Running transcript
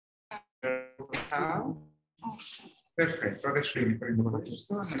Ciao. Perfetto, adesso io mi prendo la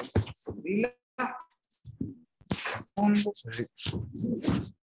gestione, me lo faccio di là.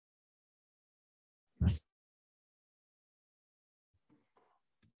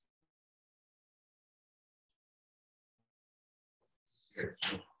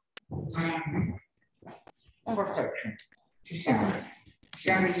 Perfetto, ci siamo.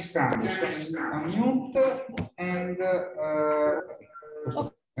 Stiamo registrando. Unmute and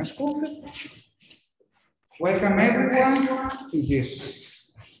speak. Welcome everyone to this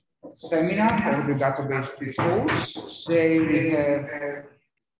seminar for the database tools. Today we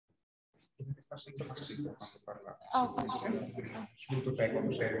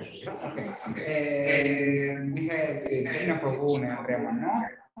have Gina Pavone and Andrea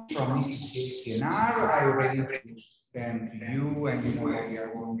from ISTI-CNR. I already introduced them to you and you know what we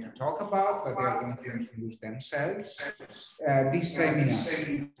are going to talk about, but they are going to introduce themselves. These seminars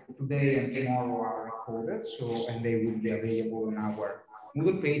today and tomorrow are recorded, and they will be available on our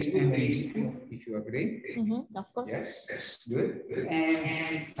Moodle page and YouTube, if you agree. Of course. Yes, good.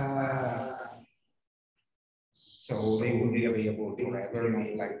 And so they will be available forever,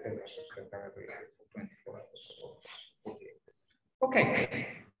 not like the rest that are available for 24 hours. Okay.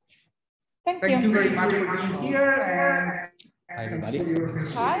 Thank you very much for being here. And hi, everybody.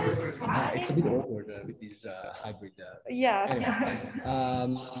 Hi. It's a bit awkward with this hybrid. Yeah. Anyway,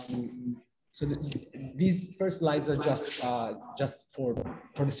 so these first slides are just for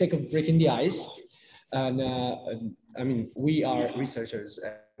the sake of breaking the ice. And I mean, we are researchers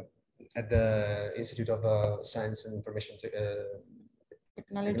at the Institute of Science and Information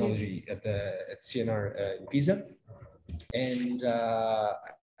Technology at CNR in Pisa. And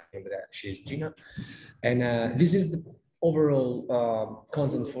she is Gina. And this is the overall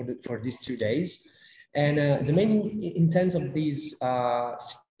content for these 2 days. And the main intent of these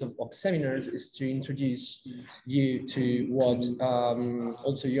of seminars is to introduce you to what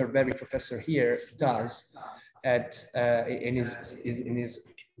also your very professor here does in his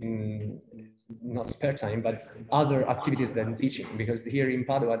not spare time, but other activities than teaching, because here in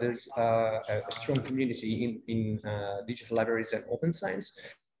Padua there's a strong community in digital libraries and open science.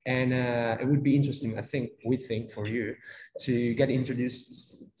 And it would be interesting, we think, for you to get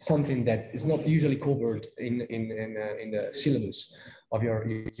introduced something that is not usually covered in the syllabus of your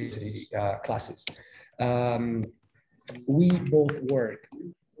university classes. We both work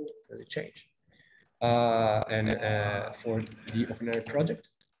for the change for the OpenAir project,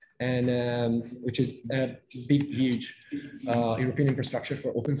 and which is a big, huge European infrastructure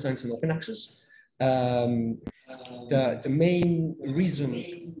for open science and open access. The main reason,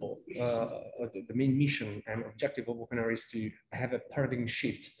 the main mission and objective of OpenAir is to have a paradigm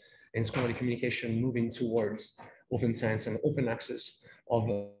shift in scholarly communication, moving towards open science and open access of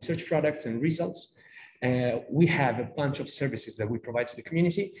research products and results. We have a bunch of services that we provide to the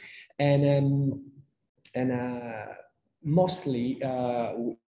community, and mostly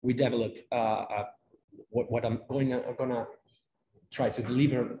we develop what I'm gonna try to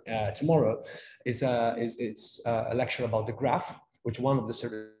deliver tomorrow is it's a lecture about the graph, which one of the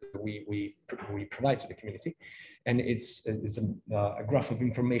services we provide to the community, and it's a graph of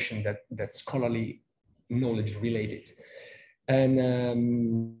information that's scholarly knowledge related. And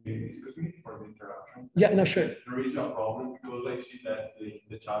excuse me for the interruption. Yeah, no, sure. There is a problem because I see that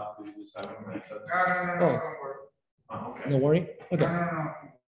the chat is having mentioned. Okay. No worry. Okay.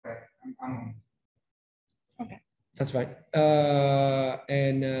 Okay. That's fine.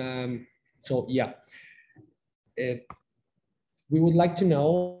 So yeah, we would like to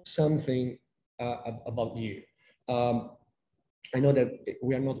know something about you. I know that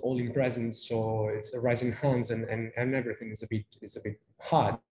we are not all in presence, so it's a rising hands and everything is a bit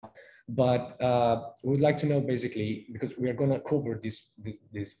hard. But we would like to know, basically, because we are going to cover these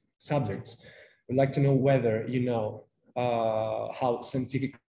subjects, we'd like to know whether you know how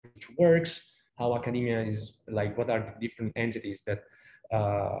scientific research works, how academia is, like what are the different entities that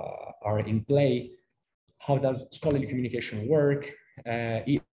are in play, how does scholarly communication work,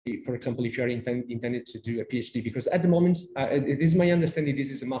 for example, if you are intended to do a PhD, because at the moment, it is my understanding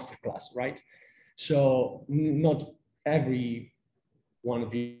this is a master class, right? So not every one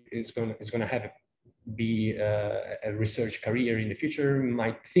of you is going to have be a research career in the future,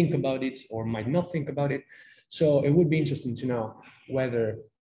 might think about it or might not think about it. So it would be interesting to know whether,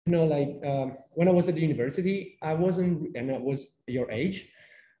 you know, like when I was at the university, I wasn't, and I was your age,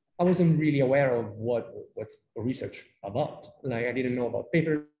 I wasn't really aware of what's research about. Like I didn't know about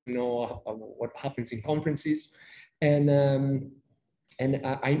papers, know what happens in conferences, and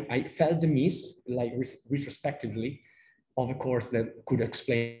I felt the miss, like retrospectively, of a course that could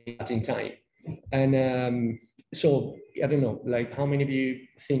explain that in time. And so I don't know, like how many of you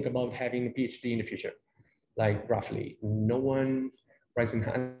think about having a PhD in the future? Like roughly, no one raising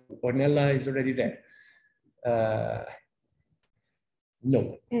hand. Ornella is already there.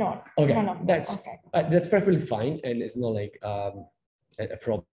 No. No. Okay, None of them. That's perfectly fine, and it's not like a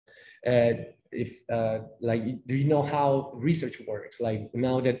problem. If like, do you know how research works? Like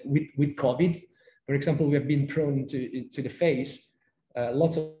now that with COVID, for example, we have been thrown into the face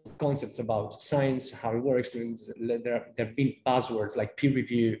lots of concepts about science, how it works. There have been buzzwords like peer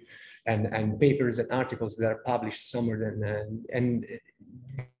review and papers and articles that are published somewhere. And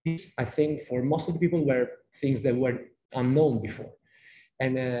these, I think, for most of the people, were things that were unknown before.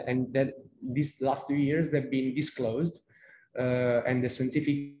 And that these last 2 years, they've been disclosed, and the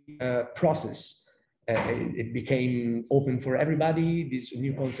scientific process, it became open for everybody, this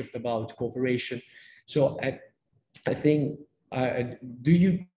new concept about cooperation. So I think, do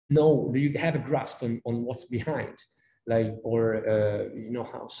you have a grasp on what's behind, like, or you know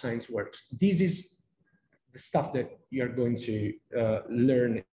how science works? This is the stuff that you're going to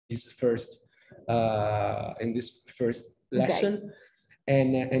learn in this first lesson. Okay.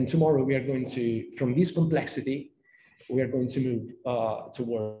 And tomorrow we are going to, from this complexity, we are going to move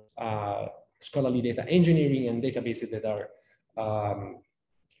towards scholarly data engineering and databases that are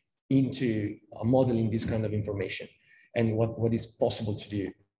into modeling this kind of information and what is possible to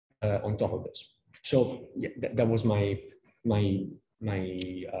do on top of this. So yeah, that was my main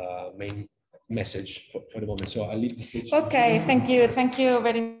message for the moment. So I'll leave the stage. Okay, thank you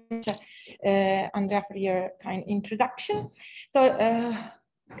very much, Andrea, for your kind introduction. So, okay,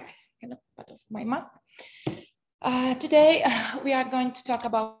 I'm gonna put off my mask. Today we are going to talk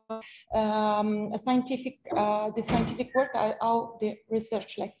about the scientific work, how the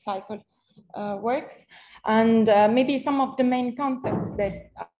research life cycle works, and maybe some of the main concepts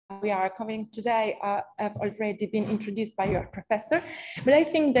that we are covering today have already been introduced by your professor, but I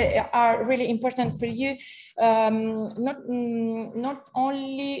think they are really important for you, not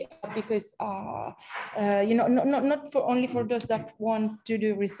only because you know, not only for those that want to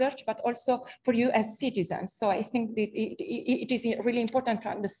do research, but also for you as citizens. So I think that it is really important to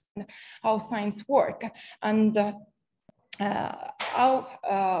understand how science works, and how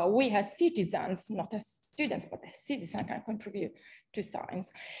we as citizens, not as students, but as citizens, can contribute to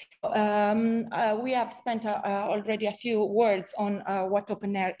science. We have spent already a few words on what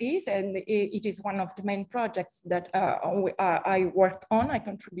OpenAIRE is, and it is one of the main projects that I work on, I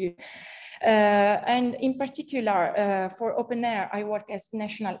contribute. And in particular, for OpenAIRE, I work as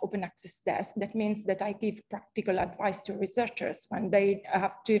National Open Access Desk. That means that I give practical advice to researchers when they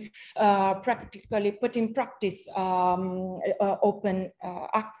have to practically put in practice open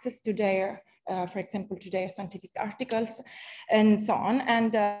access to their for example, to their scientific articles and so on.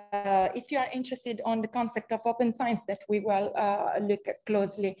 And if you are interested on the concept of open science that we will look at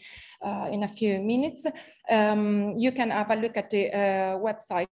closely in a few minutes, you can have a look at the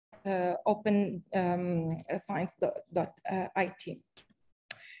website openscience.it.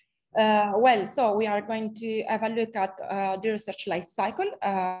 Well, so we are going to have a look at the research life cycle,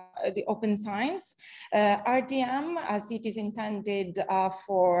 the open science, RDM, as it is intended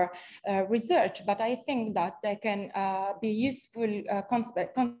for research, but I think that they can be useful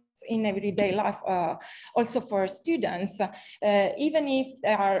concepts in everyday life, also for students, even if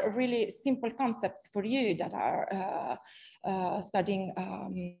they are really simple concepts for you that are studying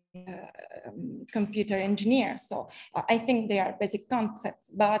computer engineer. So I think they are basic concepts,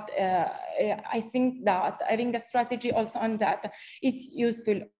 but I think that having a strategy also on that is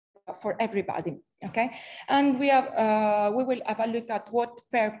useful for everybody. Okay, and we will have a look at what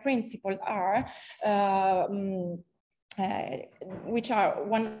FAIR principles are, which are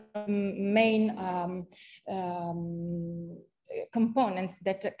one of the main components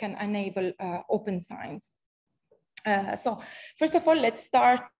that can enable open science. So first of all, let's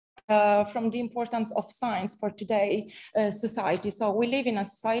start from the importance of science for today's society. So we live in a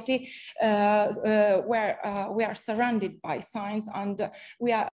society where we are surrounded by science, and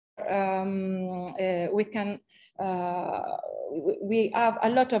we are we have a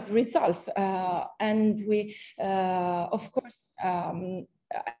lot of results, and we of course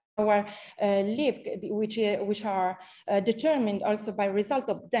our lived, which are determined also by result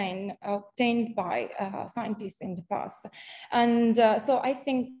obtained by scientists in the past. And so I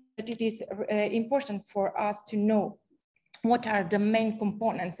think that it is important for us to know what are the main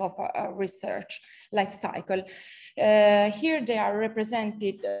components of a research life cycle. Here they are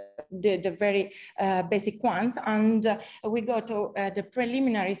represented, the very basic ones, and we go to the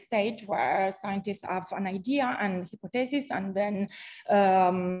preliminary stage where scientists have an idea and hypothesis, and then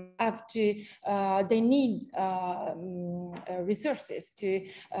they need resources to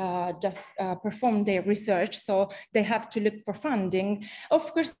just perform their research, so they have to look for funding.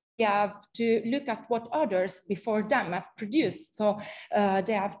 Of course, they have to look at what others before them have produced. So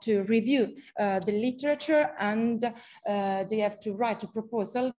they have to review the literature, and they have to write a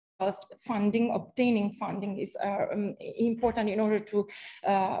proposal. Obtaining funding is important in order to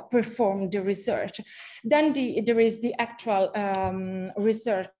perform the research. Then there is the actual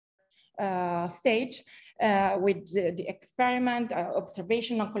research stage with the experiment,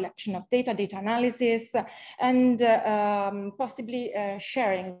 observational collection of data analysis, and possibly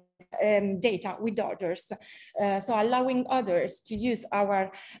sharing data with others. So allowing others to use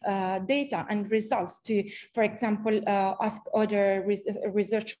our data and results to, for example, ask other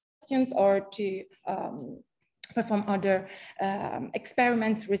research questions, or to perform other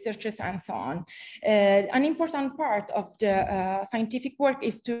experiments, researches, and so on. An important part of the scientific work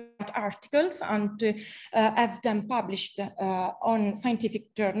is to write articles and to have them published on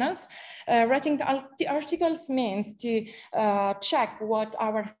scientific journals. Writing articles means to check what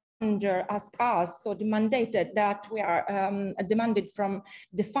our funder asks us, so the mandated that we are demanded from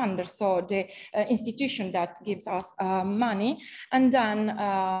the funder, so the institution that gives us money. And then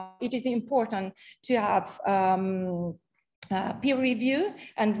it is important to have peer review,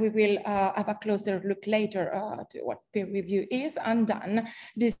 and we will have a closer look later to what peer review is, and then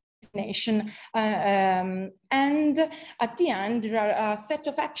this destination. And at the end, there are a set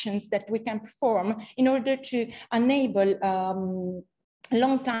of actions that we can perform in order to enable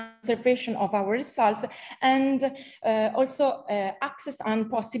long-term observation of our results, and also access and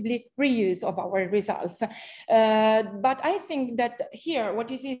possibly reuse of our results. But I think that here, what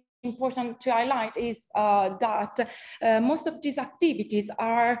is important to highlight is that most of these activities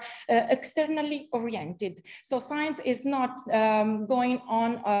are externally oriented. So science is not going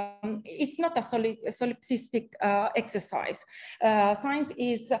on, it's not a solipsistic exercise. Science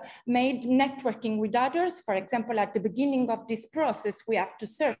is made networking with others. For example, at the beginning of this process, we have to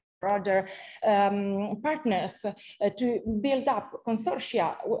search for other partners to build up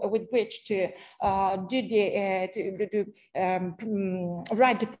consortia with which to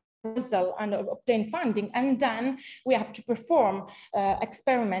write the proposal and obtain funding, and then we have to perform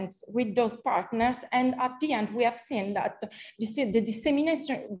experiments with those partners. And at the end, we have seen that the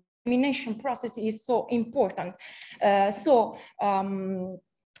dissemination process is so important.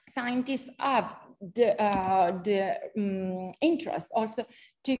 Scientists have the interest also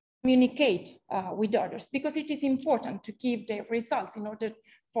to communicate with others, because it is important to give their results in order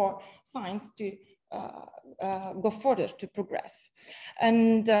for science to go further, to progress.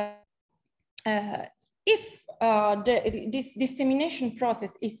 And if this dissemination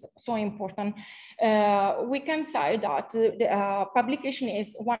process is so important, we can say that the publication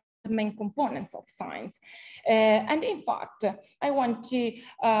is one of the main components of science. And in fact, I want to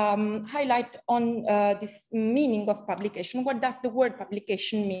highlight on this meaning of publication. What does the word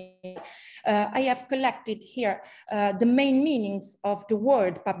publication mean? I have collected here the main meanings of the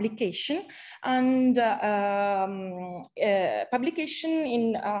word publication, and publication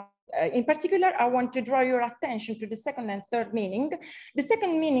in particular, I want to draw your attention to the second and third meaning. The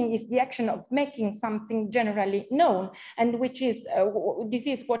second meaning is the action of making something generally known, and which is, this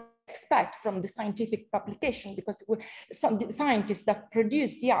is what I expect from the scientific publication, because some scientists that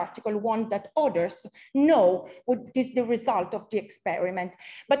produce the article want that others know what is the result of the experiment.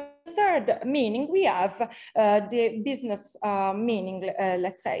 But the third meaning, we have the business meaning,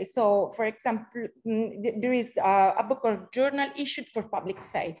 let's say. So for example, there is a book or journal issued for public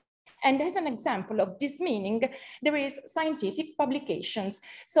sale. And as an example of this meaning, there is scientific publications.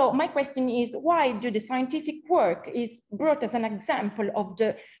 So my question is, why do the scientific work is brought as an example of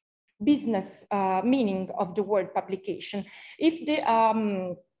the business meaning of the word publication? If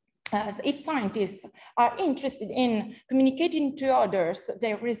scientists are interested in communicating to others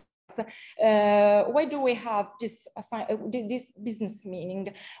their results, why do we have this business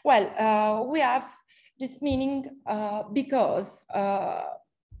meaning? Well, we have this meaning because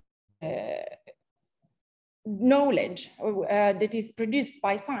knowledge that is produced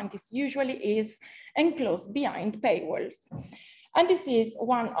by scientists usually is enclosed behind paywalls. And this is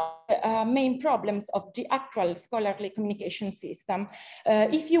one of the main problems of the actual scholarly communication system.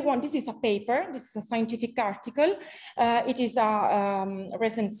 If you want, this is a paper, this is a scientific article. It is a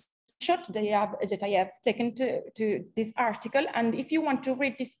recent shot that I have taken to this article. And if you want to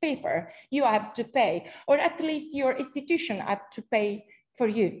read this paper, you have to pay, or at least your institution have to pay for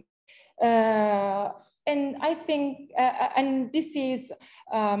you. And I think, and this is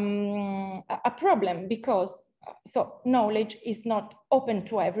a problem because so knowledge is not open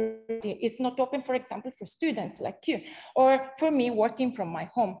to everybody. It's not open, for example, for students like you, or for me working from my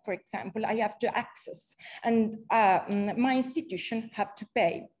home, for example, I have to access, and my institution have to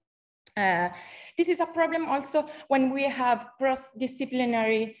pay. This is a problem also when we have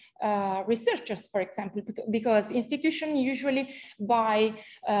cross-disciplinary researchers, for example, because institutions usually buy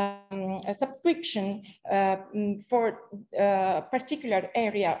a subscription for a particular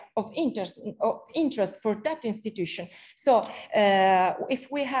area of interest for that institution. So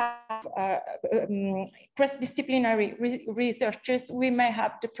if we have cross-disciplinary researchers, we may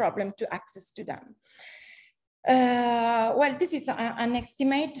have the problem to access to them. Well, this is an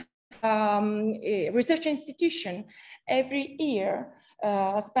estimate. Research institution every year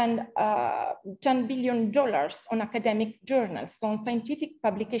spend $10 billion on academic journals, on scientific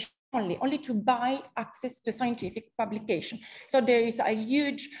publication only to buy access to scientific publication. So there is a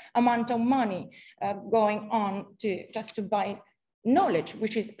huge amount of money going on just to buy knowledge,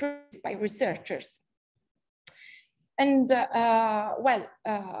 which is produced by researchers. And well,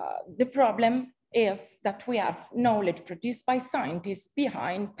 the problem is that we have knowledge produced by scientists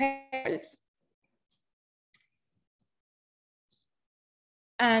behind paywalls.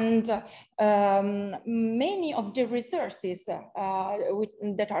 And many of the resources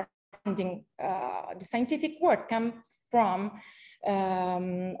that are funding the scientific work come from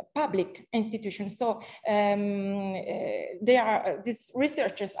public institutions. So these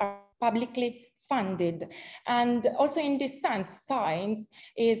researchers are publicly funded. And also in this sense, science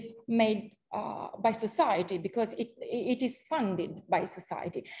is made by society because it is funded by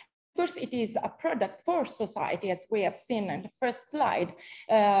society. Of course, it is a product for society, as we have seen in the first slide.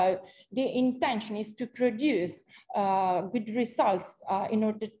 The intention is to produce good results in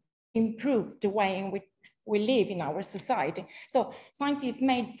order to improve the way in which we live in our society. So science is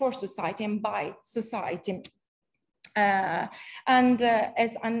made for society and by society. As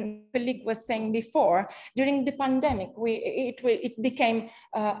a colleague was saying before, during the pandemic, it became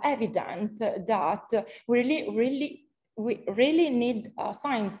evident that we really need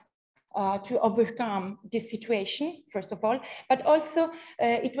science to overcome this situation, first of all, but also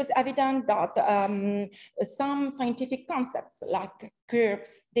it was evident that some scientific concepts like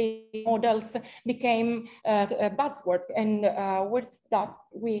curves, data models became buzzwords and words that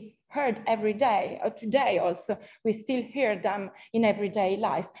we heard every day. Today also, we still hear them in everyday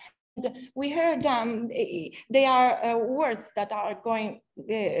life. And we heard them, they are words that are going,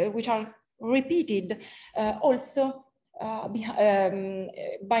 which are repeated also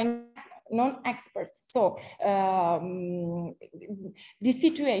by non-experts. So the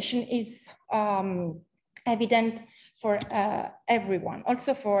situation is evident for everyone.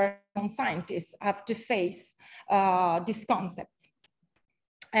 Also for non-scientists have to face these concepts.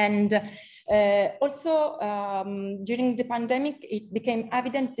 And also during the pandemic, it became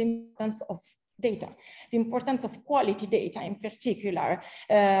evident the importance of data, the importance of quality data in particular.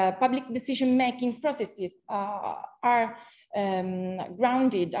 Public decision-making processes are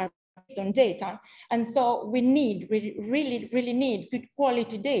grounded, are based on data. And so we really need good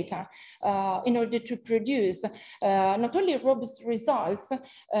quality data in order to produce not only robust results,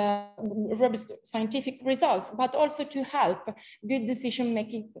 robust scientific results, but also to help good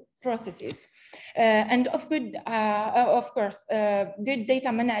decision-making processes. And of course, good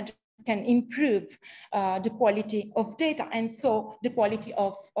data management can improve the quality of data, and so the quality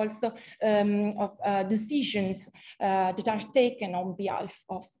of also of decisions that are taken on behalf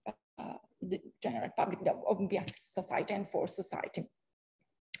of the general public, on behalf of society and for society.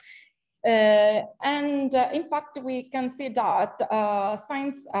 In fact, we can see that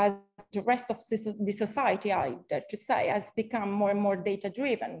science, as the rest of the society, I dare to say, has become more and more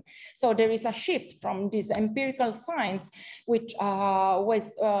data-driven. So there is a shift from this empirical science, which was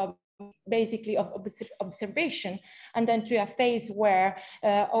basically of observation, and then to a phase where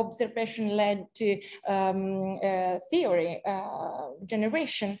observation led to theory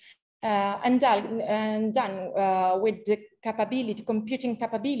generation. And then with the capability, computing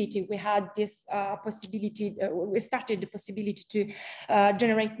capability, we had this possibility, we started the possibility to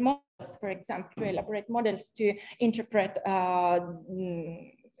generate models, for example, to elaborate models to interpret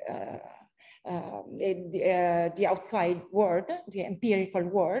the outside world, the empirical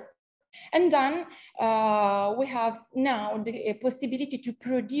world. And then we have now the possibility to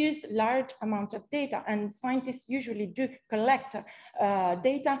produce large amount of data, and scientists usually do collect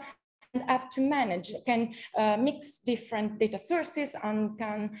data and have to manage, can mix different data sources, and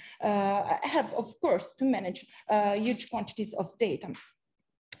can have, of course, to manage huge quantities of data.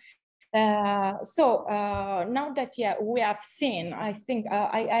 Now that we have seen, I think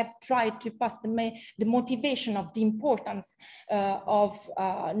I have tried to pass the motivation of the importance of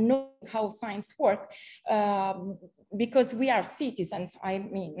knowing how science works, because we are citizens, I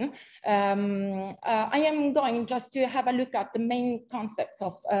mean. I am going just to have a look at the main concepts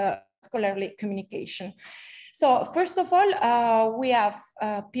of scholarly communication. So first of all, we have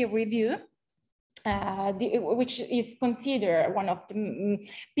peer review, which is considered one of the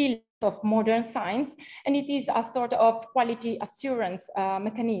pillars of modern science, and it is a sort of quality assurance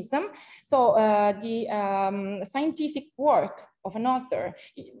mechanism. So the scientific work of an author,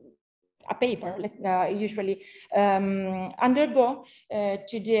 a paper usually undergo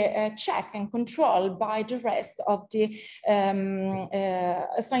to the check and control by the rest of the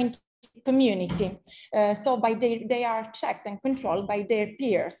scientific community. So they are checked and controlled by their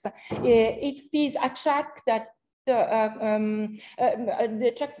peers. It is a check that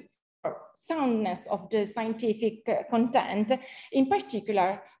the check soundness of the scientific content, in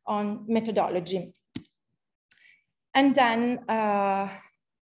particular on methodology. And then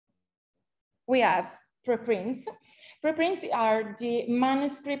we have preprints. Preprints are the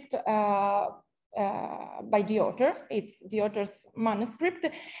manuscript by the author. It's the author's manuscript,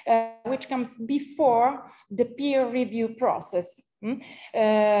 which comes before the peer review process.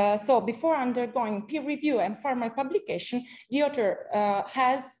 So before undergoing peer review and formal publication, the author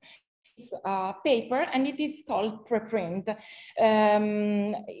has paper, and it is called preprint.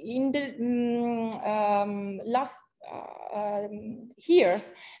 In the last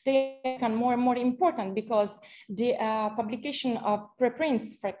years, they become more and more important because the publication of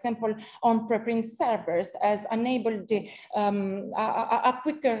preprints, for example, on preprint servers, has enabled the, a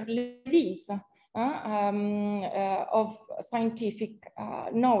quicker release of scientific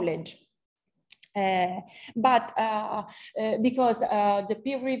knowledge. But because the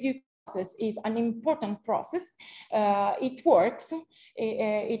peer review process is an important process, it works,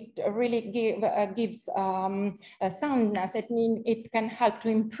 it really gives soundness. It can help to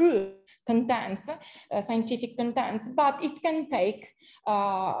improve contents, scientific contents, but it can take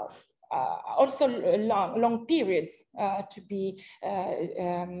also long periods to be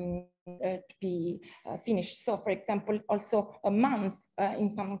finished. So, for example, also months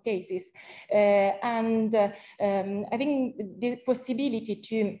in some cases, and having the possibility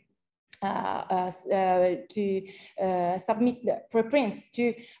to submit the preprints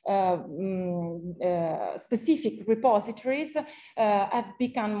to specific repositories have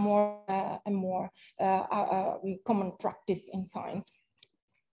become more and more common practice in science.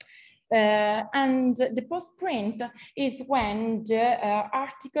 And the postprint is when the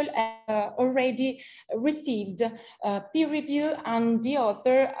article already received peer review and the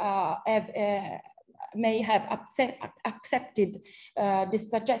author may have accepted the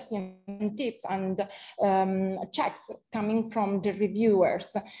suggestions and tips and checks coming from the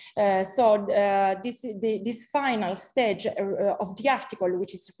reviewers. So this final stage of the article,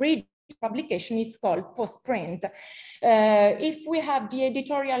 which is read publication, is called postprint. If we have the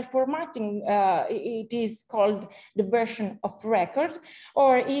editorial formatting, it is called the version of record,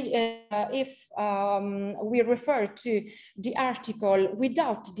 or if we refer to the article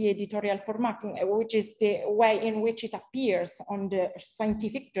without the editorial formatting, which is the way in which it appears on the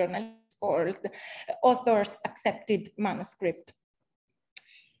scientific journal, it's called author's accepted manuscript.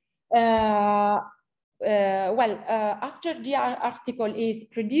 After the article is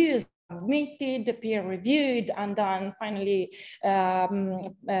produced, submitted, peer reviewed, and then finally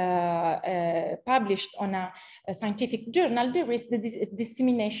published on a scientific journal, there is the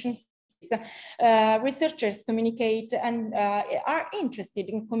dissemination. Researchers communicate and are interested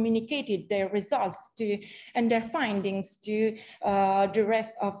in communicating their results to and their findings to the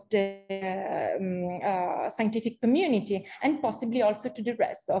rest of the scientific community, and possibly also to the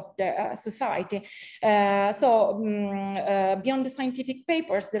rest of the society. Beyond the scientific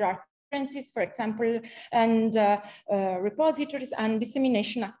papers, there are conferences, for example, and repositories and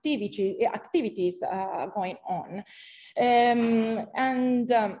dissemination activities going on.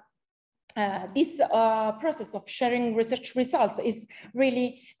 This process of sharing research results is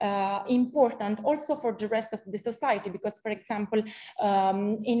really important also for the rest of the society, because, for example,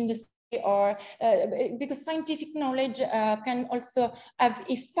 industry or because scientific knowledge can also have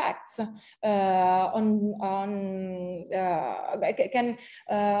effects on can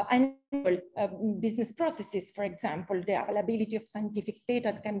enable business processes. For example, the availability of scientific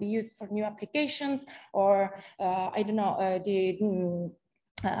data can be used for new applications, or I don't know,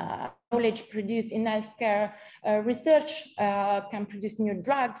 knowledge produced in healthcare research can produce new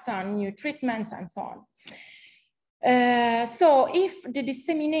drugs and new treatments and so on. So if the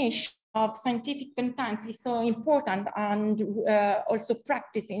dissemination of scientific contents is so important and also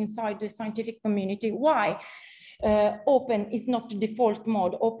practice inside the scientific community, why open is not the default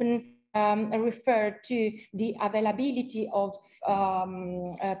mode? Open refer to the availability of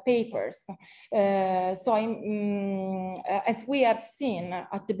papers. So as we have seen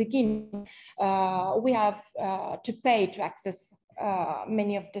at the beginning, we have to pay to access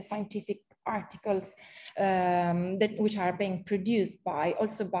many of the scientific articles which are being produced by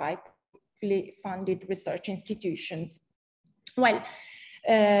publicly funded research institutions. Well,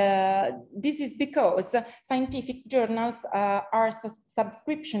 this is because scientific journals are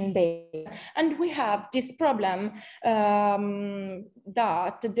subscription based, and we have this problem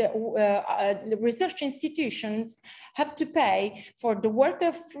that the research institutions have to pay for the work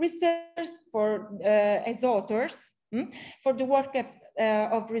of researchers, as authors, for the work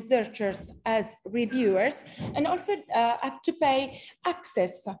of researchers as reviewers, and also have to pay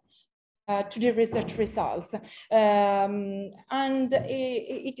access to the research results. And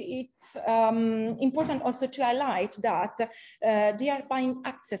it's important also to highlight that they are buying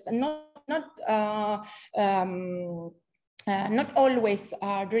access and not always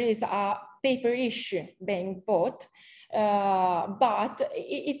there is a paper issue being bought, but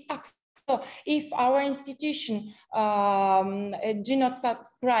it's access. So if our institution do not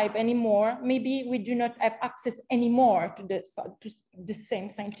subscribe anymore, maybe we do not have access anymore to the same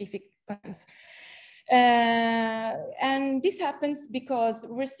scientific contents. And this happens because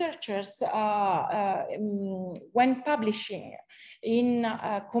researchers, when publishing in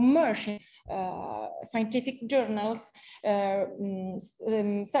commercial scientific journals,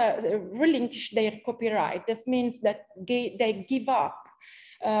 relinquish their copyright. This means that they give up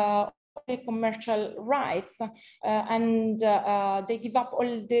the commercial rights and they give up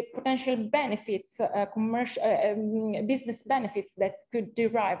all the potential benefits, commercial business benefits that could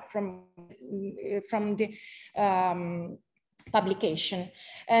derive from the publication.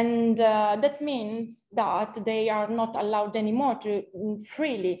 And that means that they are not allowed anymore to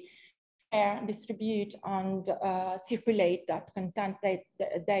freely distribute and circulate that content that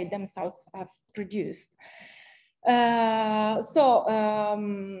they themselves have produced.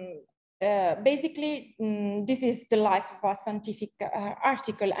 Basically, this is the life of a scientific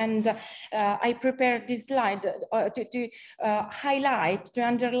article, and I prepared this slide to highlight, to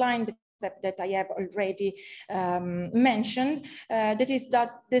underline the concept that I have already mentioned. That is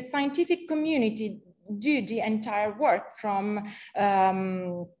that the scientific community do the entire work from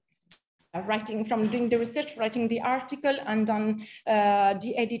doing the research, writing the article, and then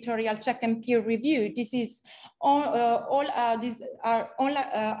the editorial check and peer review. This is these are all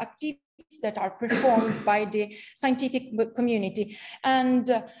activities that are performed by the scientific community. And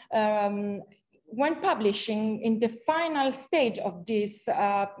when publishing, in the final stage of this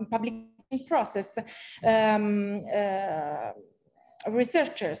publication process,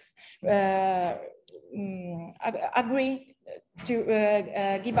 researchers agree to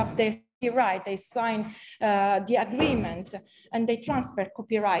give up their copyright. They sign the agreement and they transfer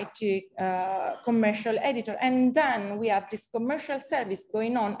copyright to commercial editor. And then we have this commercial service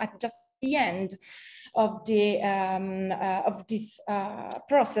going on at just the end of the of this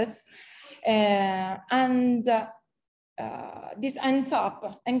process, and this ends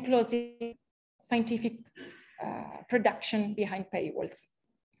up enclosing scientific production behind paywalls.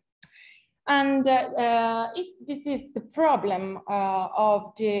 And if this is the problem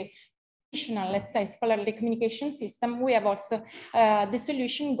of the traditional, let's say, scholarly communication system, we have also the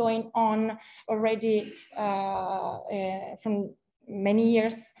solution going on already from many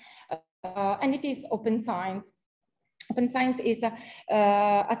years, and it is open science. Open science is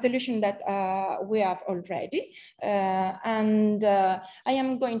a solution that we have already, and I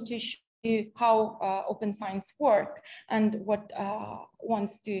am going to show you how open science works and what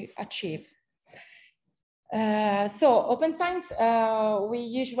wants to achieve. So open science, we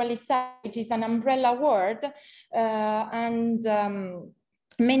usually say it is an umbrella word, and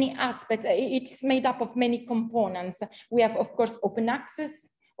many aspects. It's made up of many components. We have, of course, open access,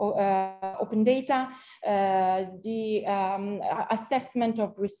 open data, the assessment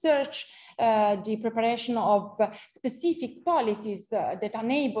of research, the preparation of specific policies that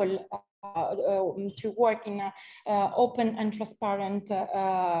enable to work in an open and transparent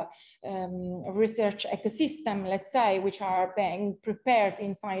research ecosystem, let's say, which are being prepared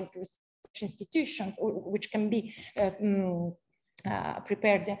inside research institutions, which can be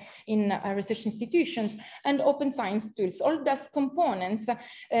prepared in research institutions, and open science tools. All those components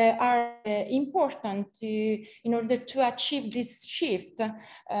are important in order to achieve this shift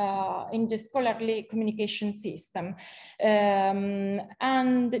in the scholarly communication system.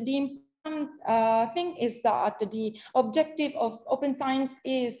 And the important thing is that the objective of open science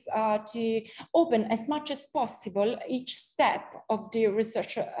is to open as much as possible each step of the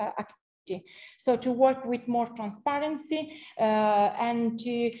research activity. So to work with more transparency and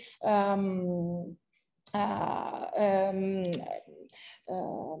to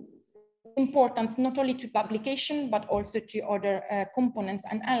importance not only to publication but also to other components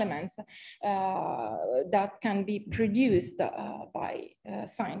and elements that can be produced by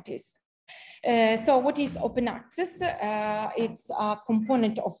scientists. So what is open access? It's a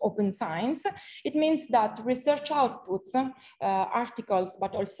component of open science. It means that research outputs, articles,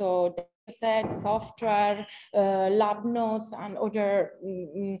 but also dataset, software, lab notes, and other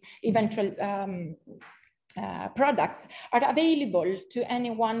eventual products are available to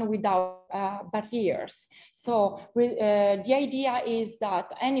anyone without barriers. So the idea is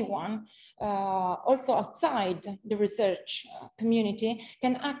that anyone, also outside the research community,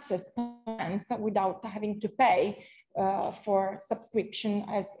 can access contents without having to pay for subscription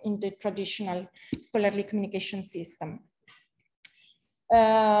as in the traditional scholarly communication system.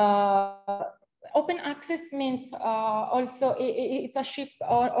 Open access means also it's a shift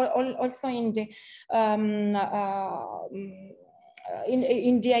also in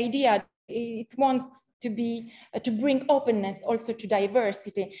the idea it wants to be to bring openness also to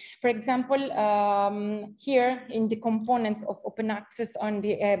diversity. For example, here in the components of open access on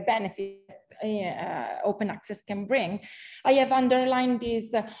the benefit open access can bring, I have underlined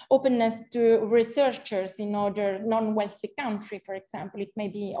this openness to researchers in other non-wealthy country. For example, it may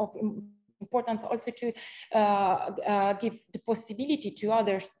be of importance also to give the possibility to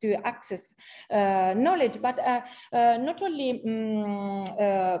others to access knowledge, but not only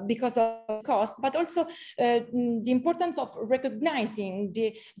because of cost, but also the importance of recognizing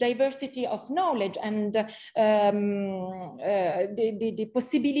the diversity of knowledge and the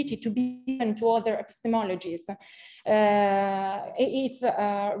possibility to be given to other epistemologies is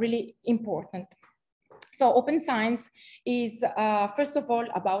really important. So open science is first of all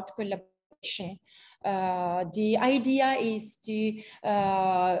about collaboration. The idea is to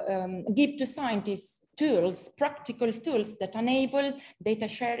give to scientists tools, practical tools that enable data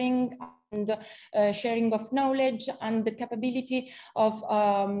sharing and sharing of knowledge and the capability of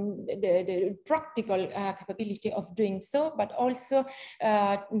the practical capability of doing so, but also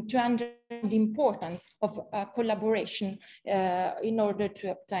to understand the importance of collaboration in order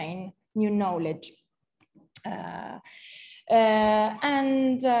to obtain new knowledge. I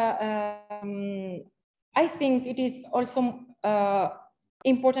think it is also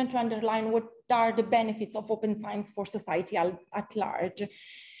important to underline what are the benefits of open science for society at large.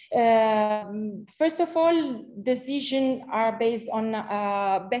 First of all, decisions are based on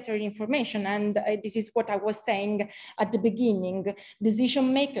better information, and this is what I was saying at the beginning.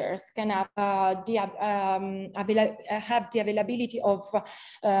 Decision makers can have the availability of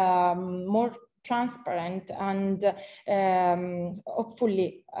more transparent and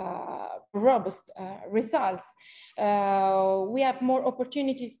hopefully robust results. We have more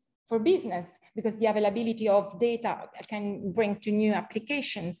opportunities for business because the availability of data can bring to new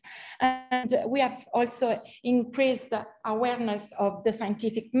applications. And we have also increased the awareness of the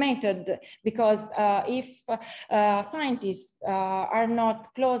scientific method because if scientists are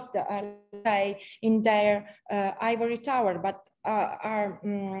not closed in their ivory tower, but are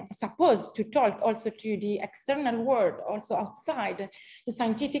supposed to talk also to the external world, also outside the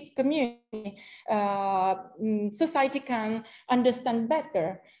scientific community, society can understand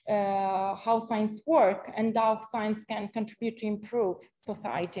better how science works and how science can contribute to improve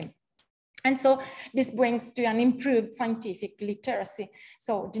society. And so this brings to an improved scientific literacy.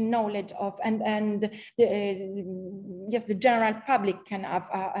 So the knowledge of, yes, the general public can have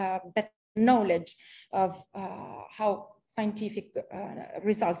a better knowledge of how scientific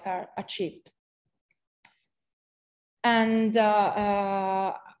results are achieved. And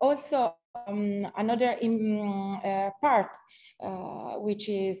also another part which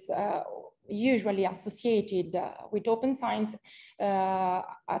is usually associated with open science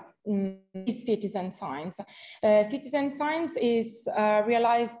is citizen science. Citizen science is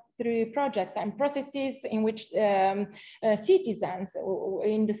realized through projects and processes in which citizens,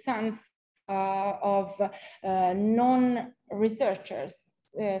 in the sense of non-researchers,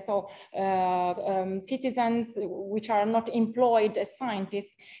 Citizens which are not employed as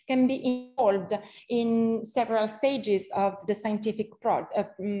scientists can be involved in several stages of the scientific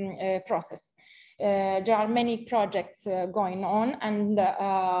process. There are many projects going on, and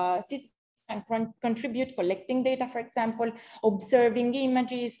citizens can contribute, collecting data, for example, observing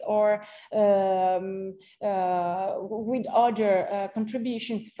images, or with other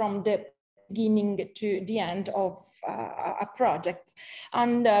contributions from the beginning to the end of a project.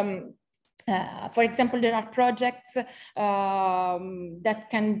 And for example, there are projects that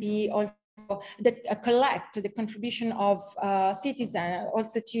can be also that collect the contribution of citizens,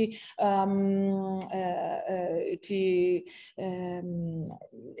 also to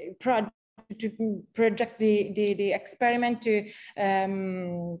project the experiment, to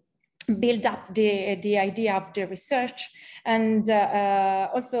build up the idea of the research, and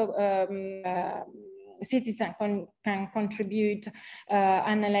also citizens can contribute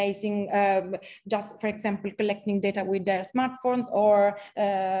analyzing, just for example, collecting data with their smartphones, or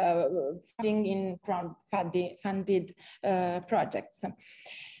funding in crowd-funded projects.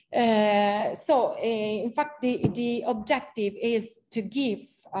 So in fact, the objective is to give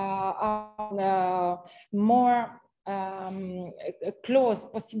more a close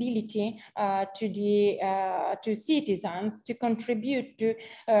possibility to citizens to contribute to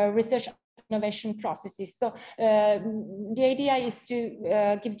research innovation processes. So the idea is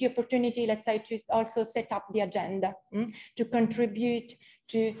to give the opportunity, let's say, to also set up the agenda, to contribute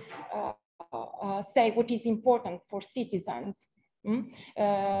to say what is important for citizens.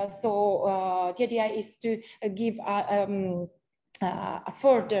 So the idea is to give a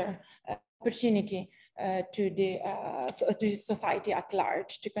further opportunity to society at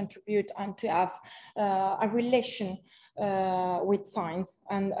large to contribute and to have a relation with science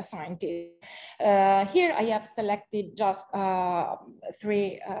and a scientist. Here I have selected just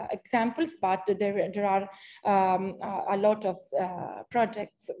 3 examples, but there are a lot of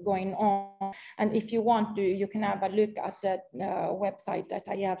projects going on. And if you want to, you can have a look at the website that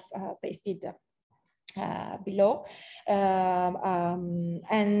I have pasted below.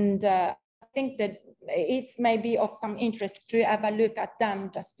 I think that it's maybe of some interest to have a look at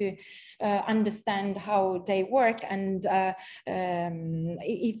them, just to understand how they work, and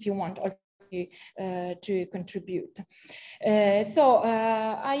if you want also to contribute. So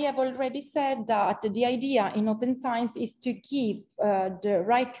I have already said that the idea in open science is to give the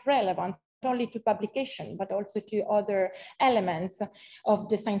right relevance not only to publication, but also to other elements of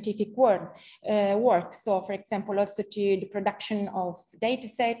the scientific work. So for example, also to the production of data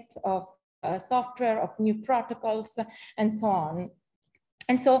set, of software, of new protocols, and so on.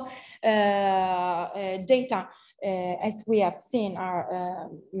 And so data, as we have seen, are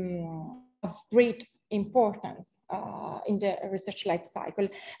of great importance in the research life cycle.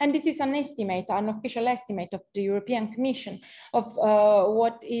 And this is an estimate, an official estimate of the European Commission of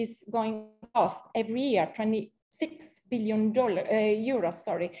what is going to cost every year. 26 billion euros,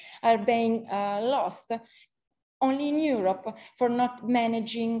 are being lost only in Europe for not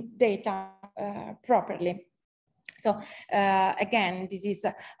managing data properly. So again, this is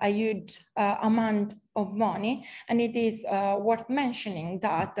a huge amount of money, and it is worth mentioning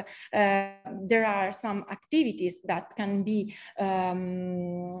that there are some activities that can be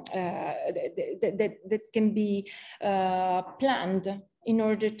that can be planned in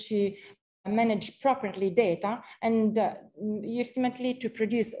order to manage properly data, and ultimately to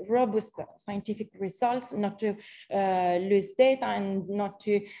produce robust scientific results, not to lose data, and not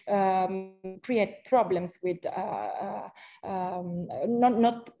to create problems with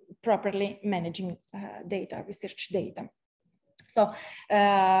not properly managing data, research data. So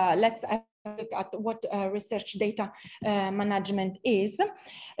let's look at what research data management is.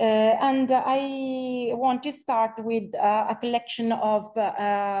 And I want to start with a collection of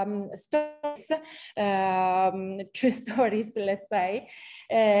stories, true stories, let's say,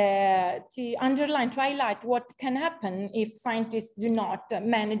 to underline, to highlight what can happen if scientists do not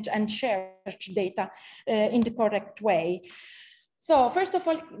manage and share data in the correct way. So first of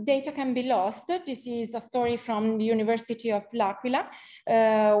all, data can be lost. This is a story from the University of L'Aquila,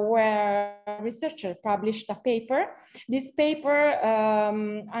 where a researcher published a paper. This paper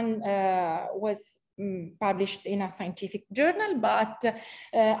was published in a scientific journal, but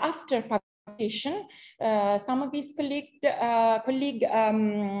after publication, some of his colleagues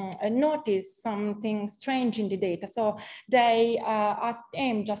noticed something strange in the data. So they asked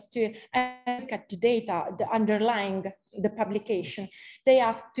him just to look at the data, the underlying the publication. They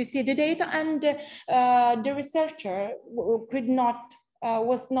asked to see the data, and the researcher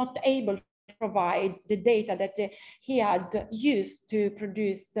was not able to provide the data that he had used to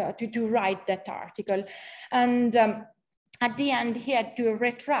produce, to write that article. And at the end, he had to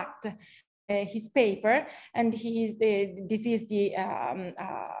retract his paper, and this is the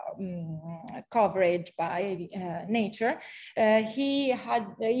coverage by Nature.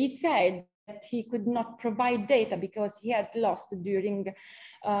 He said that he could not provide data because he had lost during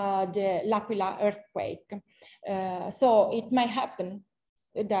the L'Aquila earthquake. So it may happen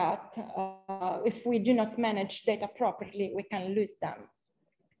that if we do not manage data properly, we can lose them.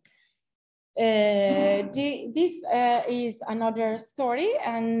 This is another story,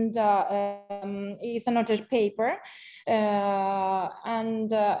 and is another paper,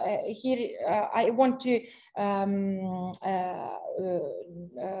 and here I want to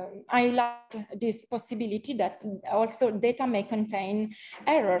highlight this possibility that also data may contain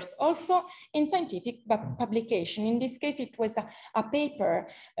errors, also in scientific publication. In this case, it was a paper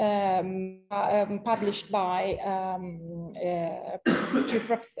published by two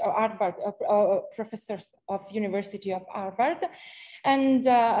professors of University of Harvard, and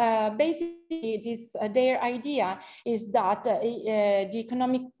basically their idea is that the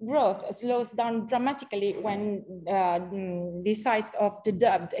economic growth slows down dramatically when the size of the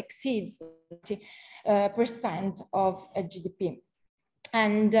debt exceeds 20% of GDP.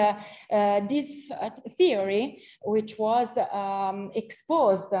 And this theory, which was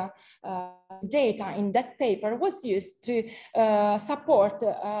exposed data in that paper, was used to support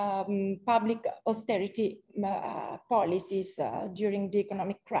public austerity policies during the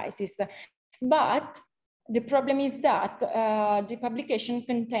economic crisis. But the problem is that the publication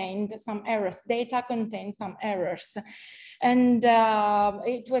contained some errors, data contained some errors. And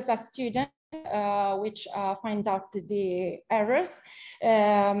it was a student which find out the errors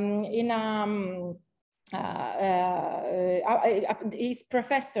his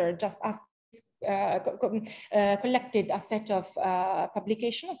professor just asked, collected a set of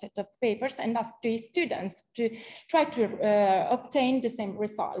publication, a set of papers, and asked his students to try to obtain the same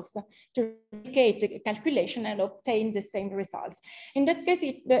results, to replicate the calculation and obtain the same results. In that case,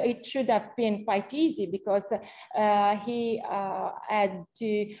 it should have been quite easy, because he had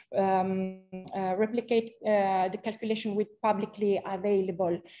to replicate the calculation with publicly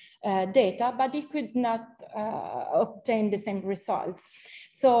available data, but he could not obtain the same results.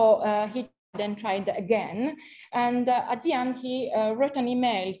 So he then tried again, and at the end he wrote an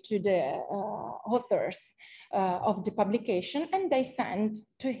email to the authors of the publication, and they sent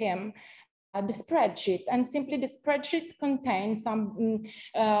to him the spreadsheet, and simply the spreadsheet contained some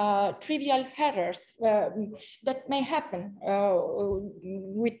trivial errors that may happen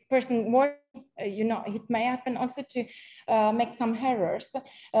with person working. You know, it may happen also to make some errors,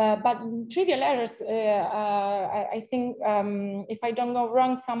 but trivial errors, I think, if I don't go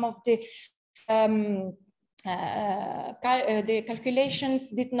wrong, some of the calculations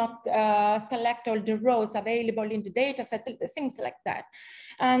did not select all the rows available in the data set, things like that.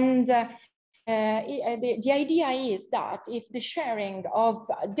 And the idea is that if the sharing of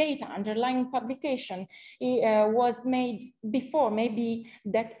data underlying publication was made before, maybe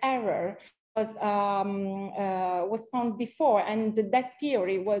that error was found before, and that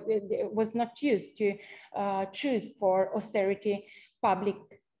theory was not used to choose for austerity public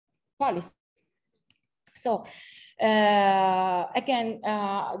policy. So again,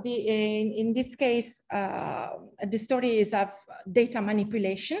 in this case, the story is of data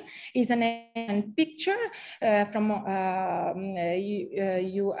manipulation. Is an picture from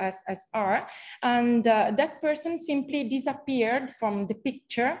USSR, and that person simply disappeared from the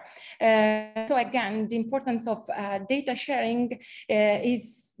picture. So again, the importance of data sharing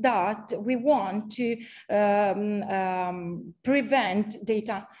is that we want to prevent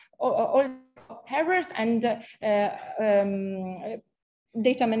data all errors and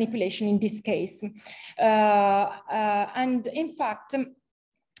data manipulation in this case. And in fact,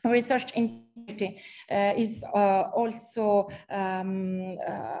 research integrity is also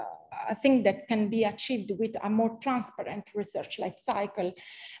a thing that can be achieved with a more transparent research life cycle.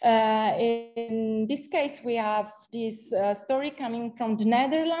 In this case, we have this story coming from the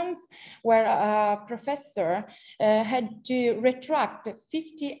Netherlands, where a professor had to retract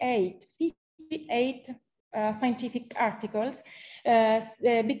 58 scientific articles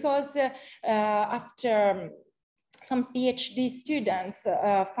because after some PhD students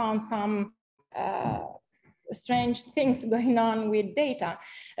found some strange things going on with data,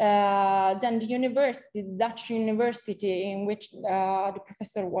 then the university, the Dutch university in which the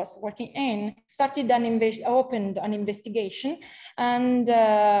professor was working in, opened an investigation, and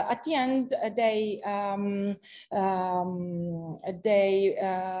at the end they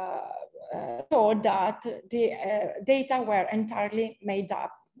thought that the data were entirely made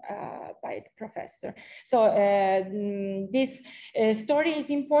up by the professor. So this story is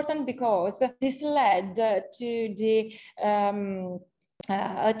important because this led to the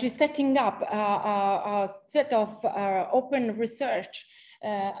to setting up a set of open research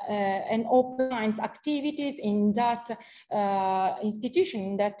and open science activities in that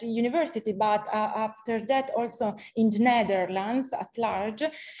institution, that university, but after that also in the Netherlands at large.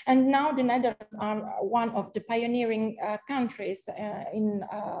 And now the Netherlands are one of the pioneering countries in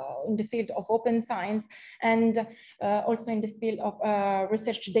the field of open science, and also in the field of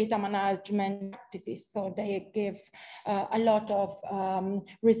research data management practices. So they give a lot of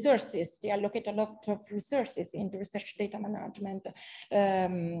resources, they allocate a lot of resources in the research data management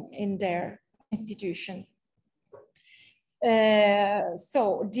in their institutions.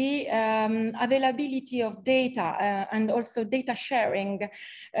 So the availability of data and also data sharing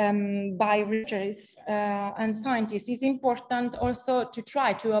by researchers and scientists is important also to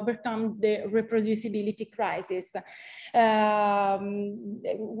try to overcome the reproducibility crisis,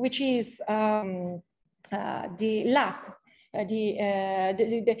 which is the lack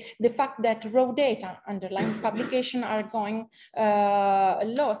the fact that raw data underlying publication are going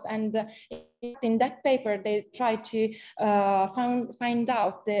lost. And in that paper, they try to find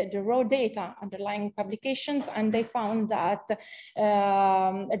out the raw data underlying publications, and they found that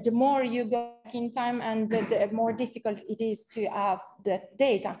the more you go back in time, and the more difficult it is to have the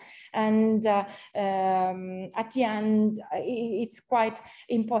data. And at the end, it's quite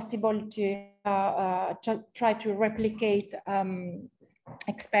impossible to try to replicate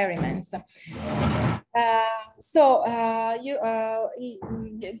experiments.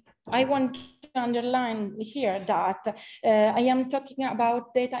 I want to underline here that I am talking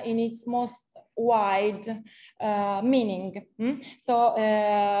about data in its most wide meaning. So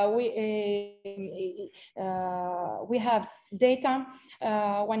we have data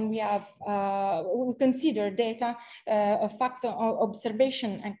when we have we consider data facts of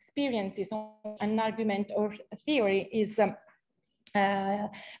observation, experiences, an argument or theory is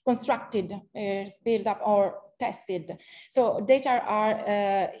constructed, built up, or tested. So data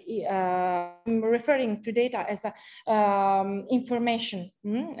are referring to data as information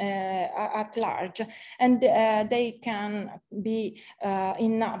at large, and they can be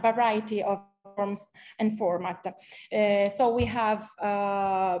in a variety of forms and format. So we have,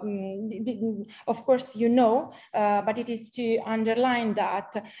 of course, you know, but it is to underline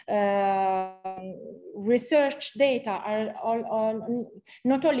that research data are all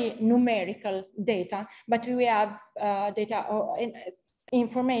not only numerical data, but we have data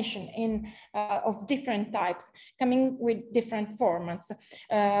information in of different types coming with different formats.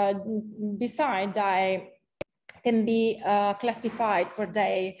 Besides, I can be classified for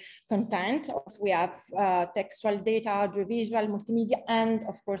their content. Also, we have textual data, audiovisual, multimedia, and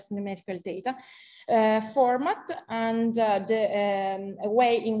of course numerical data. Format and the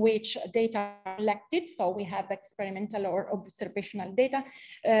way in which data are collected. So we have experimental or observational data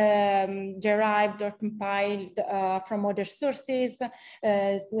derived or compiled from other sources,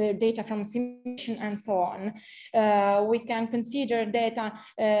 data from simulation, and so on. We can consider data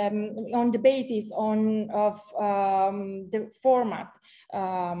on the basis of the format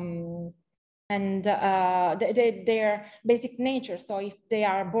and their basic nature. So if they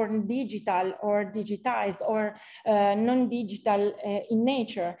are born digital or digitized or non-digital in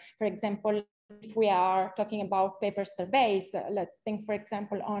nature, for example, if we are talking about paper surveys, let's think, for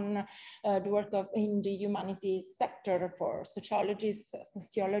example, on the work in the humanities sector for sociologists,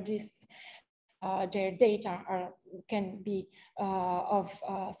 sociologists. Their data can be of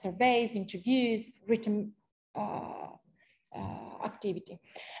surveys, interviews, written activity,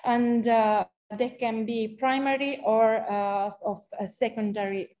 and they can be primary or of a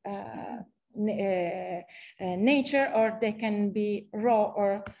secondary nature, or they can be raw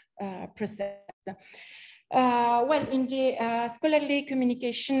or processed. Well, in the scholarly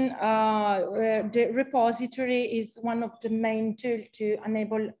communication, the repository is one of the main tools to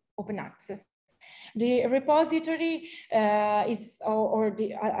enable open access. The repository is, or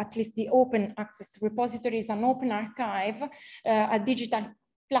at least the open access repository is an open archive, a digital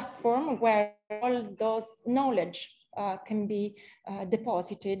platform where all those knowledge can be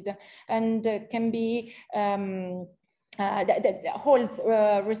deposited and can be that holds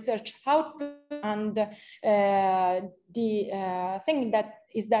research output, and the thing that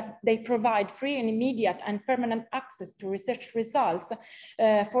is that they provide free and immediate and permanent access to research results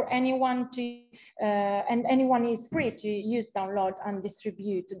for anyone to, and anyone is free to use, download, and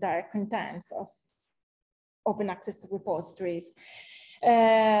distribute their contents of open access repositories.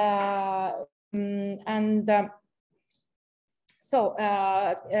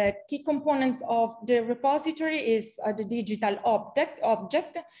 Key components of the repository is the digital object.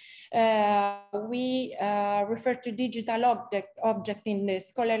 We refer to digital object in the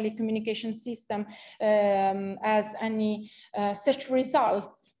scholarly communication system as any search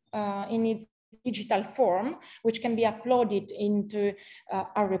results in its digital form, which can be uploaded into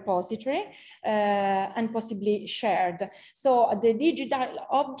a repository and possibly shared. So the digital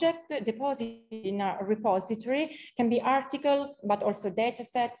object deposited in a repository can be articles, but also data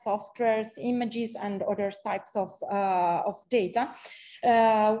sets, softwares, images, and other types of data.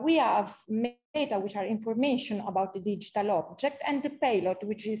 We have data which are information about the digital object, and the payload,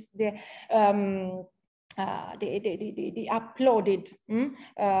 which is the uploaded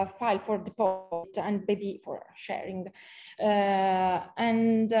file for deposit and maybe for sharing.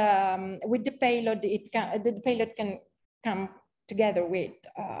 With the payload, the payload can come together with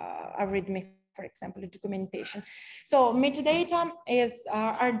a README, for example, documentation. So metadata is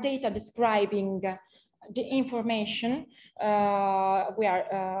our data describing the information we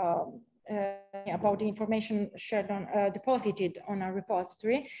are about the information shared on deposited on a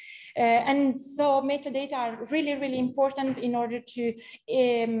repository, and so metadata are really important in order to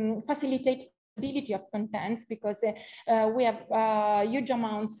facilitate ability of contents, because we have huge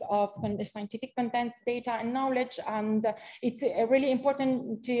amounts of scientific contents, data, and knowledge, and it's really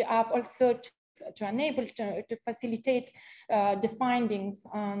important to have also to enable to facilitate the findings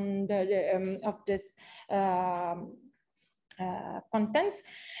and of this contents,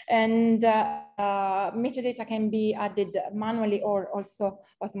 and metadata can be added manually or also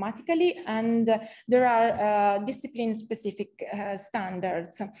automatically, and there are discipline-specific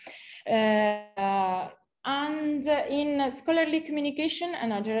standards. And in scholarly communication,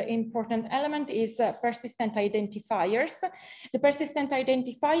 another important element is persistent identifiers. The persistent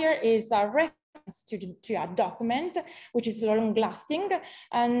identifier is a reference to a document which is long lasting,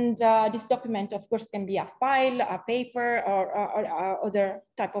 and this document of course can be a file, a paper, or other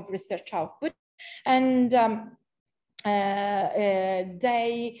type of research output, and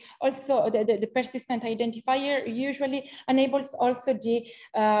they also the persistent identifier usually enables also the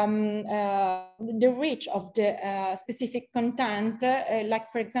reach of the specific content,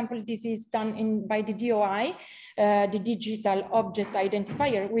 like for example this is done by the DOI, the digital object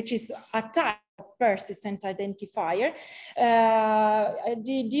identifier, which is a type of persistent identifier.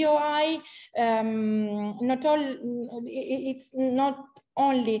 The DOI it's not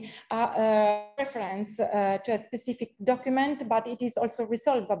only a reference to a specific document, but it is also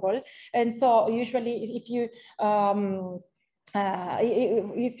resolvable. And so usually if you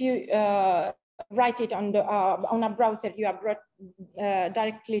write it on a browser, you are brought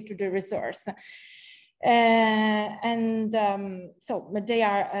directly to the resource. So they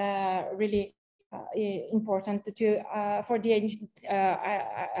are really important to for the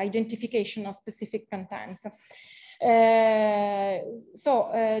identification of specific contents. The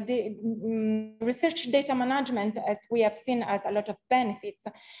research data management, as we have seen, has a lot of benefits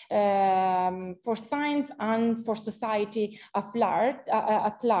for science and for society at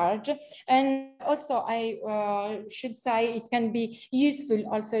large. And also, I should say it can be useful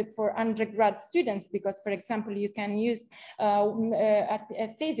also for undergrad students, because, for example, you can use a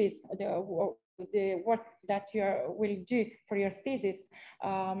thesis, the work that you will do for your thesis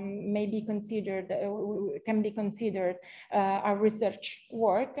may be considered, can be considered a research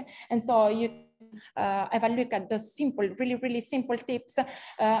work. And so you have a look at the simple, really simple tips,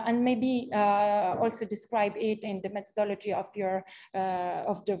 and maybe also describe it in the methodology of your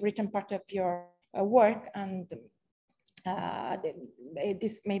of the written part of your work, and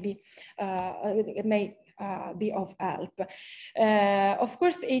this maybe may be of help. Of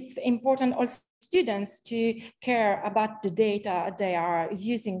course, it's important also students to care about the data they are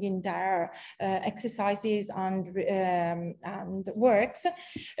using in their exercises and works.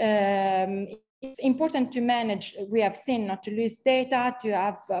 It's important to manage, we have seen, not to lose data, to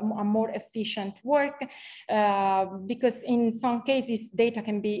have a more efficient work, because in some cases data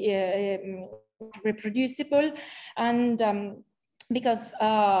can be reproducible, and because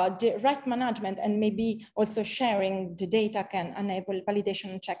the right management and maybe also sharing the data can enable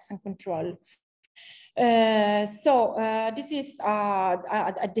validation, checks, and control. This is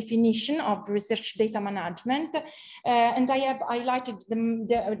a definition of research data management, and I have highlighted the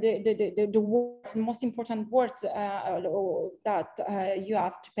words, the most important words that you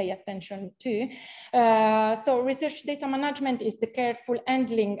have to pay attention to. So research data management is the careful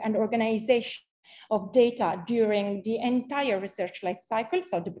handling and organization of data during the entire research life cycle,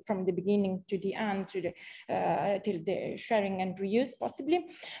 so from the beginning to the end, to the till the sharing and reuse possibly,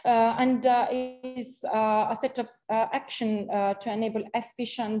 and it is a set of action to enable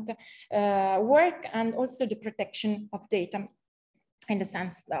efficient work and also the protection of data in the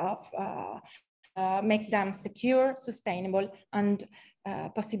sense of make them secure, sustainable, and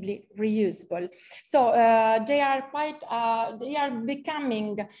possibly reusable. So they are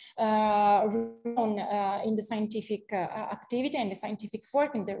becoming known in the scientific activity and the scientific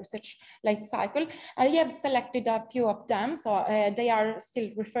work in the research life cycle. I have selected a few of them, so they are still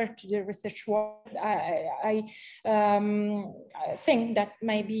referred to the research work. I think that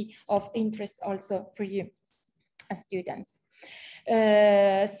may be of interest also for you as students.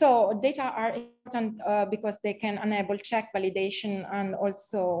 So data are important because they can enable check, validation, and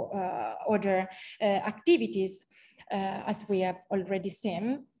also other activities, as we have already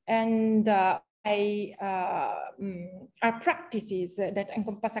seen. And are practices that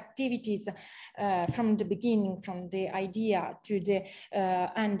encompass activities from the beginning, from the idea to the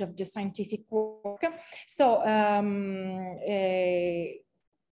end of the scientific work. So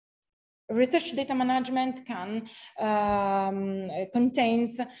research data management can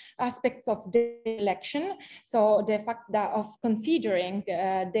contains aspects of data collection. So the fact that of considering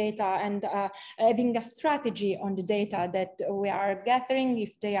data and having a strategy on the data that we are gathering,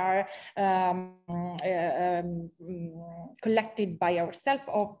 if they are collected by ourselves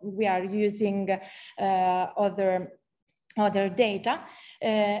or we are using other data.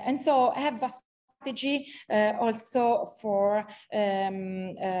 And so have a strategy also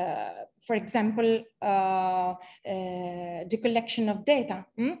for example, the collection of data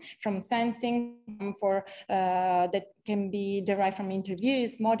from sensing, for that can be derived from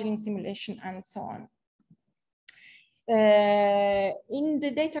interviews, modeling, simulation, and so on. In the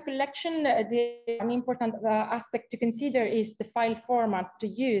data collection, an important aspect to consider is the file format to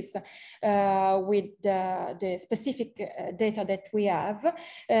use with the specific data that we have.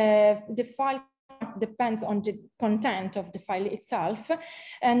 The file depends on the content of the file itself,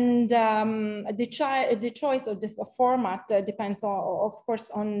 and the choice of the format depends on, of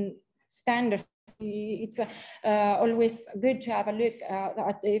course, on standards. It's always good to have a look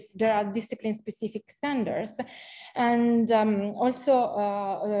at if there are discipline-specific standards, and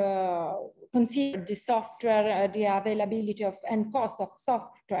also consider the software, the availability of and cost of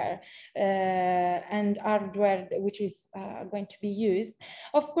software and hardware which is going to be used.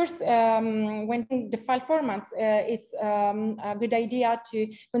 Of course, when the file formats, it's a good idea to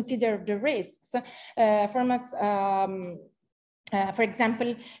consider the risks. Formats, for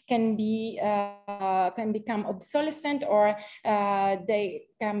example, can become obsolescent, or they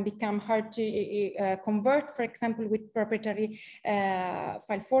can become hard to convert, for example, with proprietary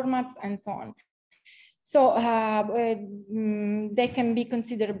file formats and so on. So they can be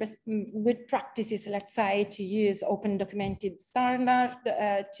considered best, good practices, let's say, to use open documented standard,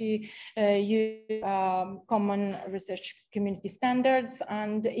 to use common research community standards,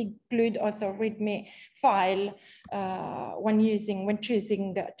 and include also README file when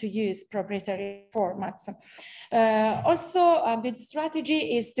choosing to use proprietary formats. Also, a good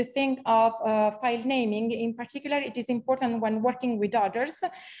strategy is to think of file naming. In particular, it is important when working with others,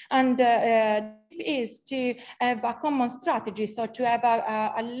 and is to have a common strategy, so to have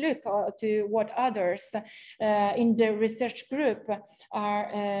a look to what others in the research group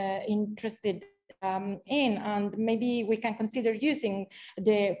are interested in, and maybe we can consider using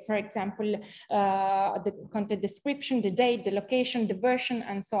for example, the content description, the date, the location, the version,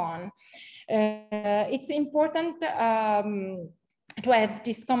 and so on. It's important to have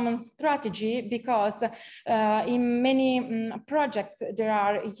this common strategy because in many projects there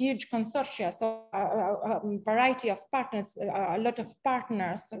are huge consortia, so a variety of partners, a lot of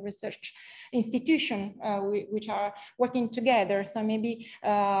partners, research institutions which are working together. So maybe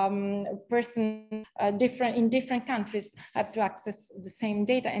in different countries have to access the same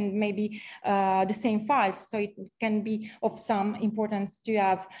data and maybe the same files. So it can be of some importance to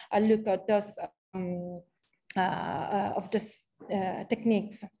have a look at those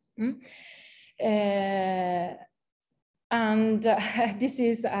techniques. And this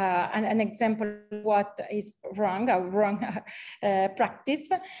is an example of what is wrong, a wrong practice.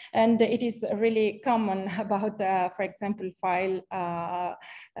 And it is really common about, for example, file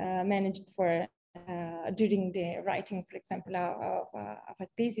managed for during the writing, for example, of a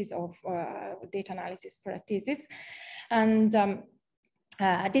thesis, of data analysis for a thesis. And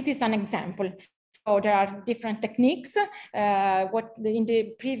this is an example. So there are different techniques. In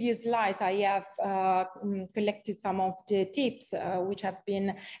the previous slides, I have collected some of the tips which have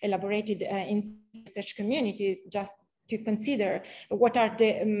been elaborated in research communities, just to consider what are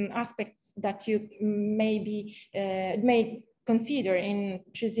the aspects that you may consider in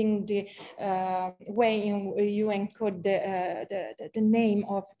choosing the way you encode the name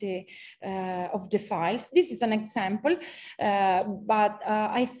of the files. This is an example, but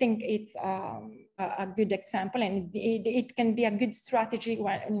I think it's a good example, and it can be a good strategy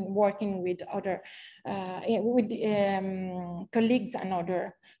when working with other colleagues and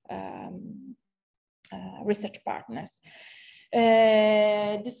other research partners.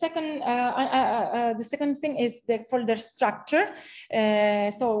 The second thing is the folder structure.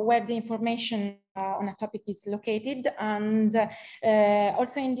 So where the information on a topic is located, and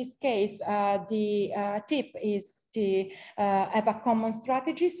also in this case, the tip is to have a common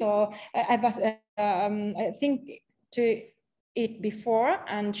strategy. So think to it before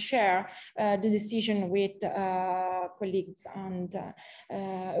and share the decision with colleagues and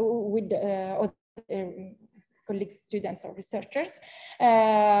with other colleagues, students, or researchers.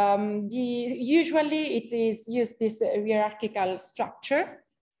 Usually it is used this hierarchical structure,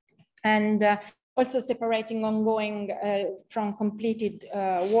 and also separating ongoing from completed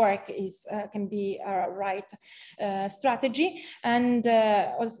work can be a right strategy. And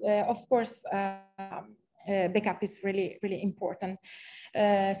of course, backup is really, really important.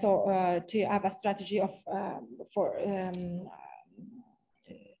 So to have a strategy of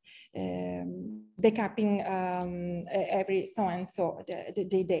backupping every so and so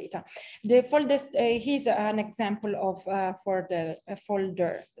the data. The folders, here's an example of for the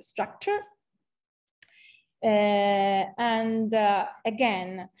folder structure. And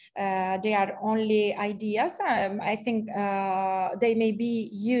again, they are only ideas. I think they may be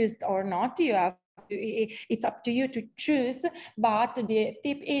used or not. It's up to you to choose, but the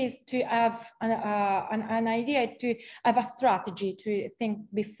tip is to have an idea, to have a strategy, to think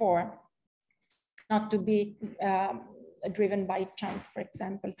before, not to be driven by chance, for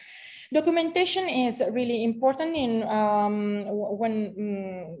example. Documentation is really important in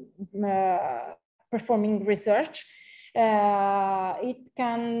when performing research. It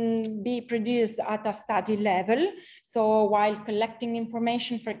can be produced at a study level. So while collecting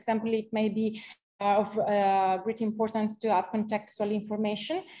information, for example, it may be of great importance to have contextual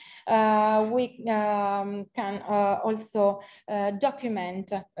information. We can also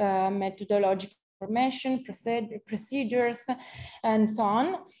document methodological information, procedures, and so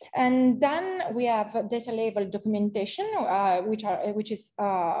on. And then we have data label documentation, which is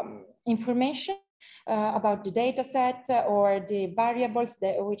information about the data set or the variables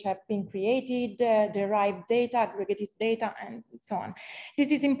which have been created, derived data, aggregated data, and so on.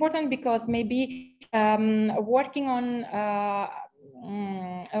 This is important because maybe working on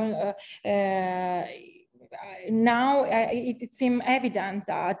now it seems evident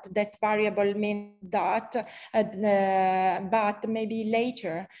that that variable means that, but maybe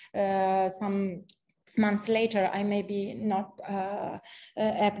later, some months later, I may be not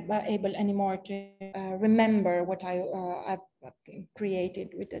able anymore to remember what I've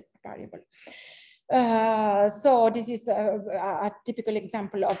created with that variable. So this is a typical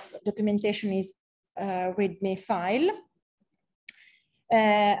example of documentation is README file.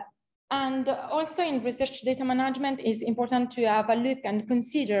 And also in research data management, it's important to have a look and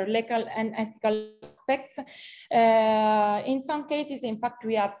consider legal and ethical aspects. In some cases, in fact,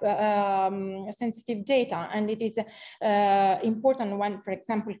 we have sensitive data, and it is important when, for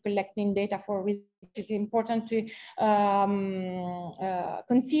example, collecting data for research, it's important to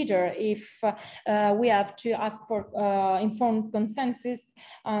consider if we have to ask for informed consensus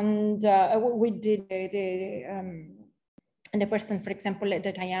and with the person, for example,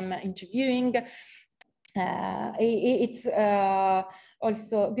 that I am interviewing. It's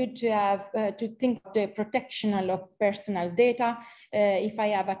also good to have to think of the protection of personal data. If I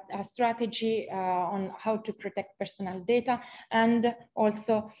have a strategy on how to protect personal data, and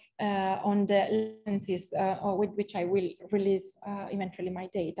also on the licenses with which I will release eventually my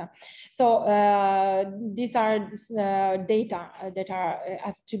data. So these are data that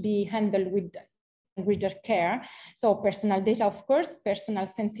have to be handled with greater care. So personal data, of course, personal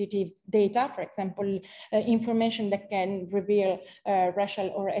sensitive data, for example, information that can reveal racial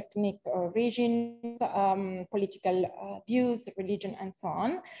or ethnic origins, political views, religion, and so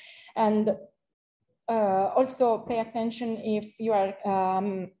on. And also pay attention if you are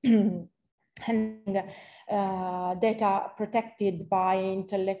handling data protected by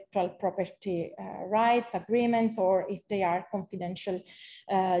intellectual property rights agreements, or if they are confidential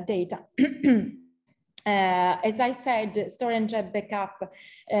data. As I said, storage and backup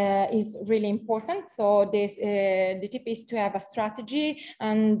is really important. So this, the tip is to have a strategy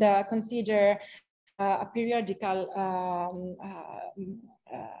and consider a periodical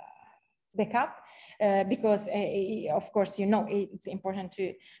backup, because of course, you know, it's important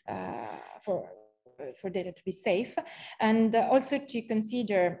to for data to be safe, and also to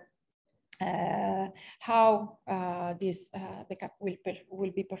consider how this backup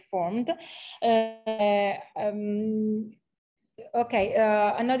will be performed. Okay,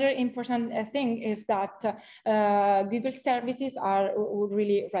 another important thing is that Google services are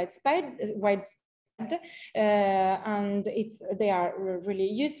really widespread, and they are really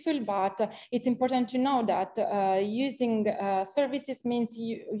useful, but it's important to know that using services means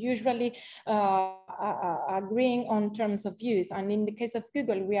usually agreeing on terms of use. And in the case of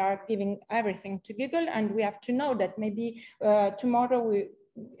Google, we are giving everything to Google, and we have to know that maybe tomorrow,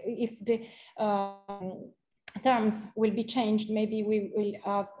 if the terms will be changed, maybe we will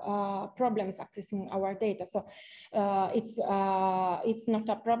have problems accessing our data. So it's not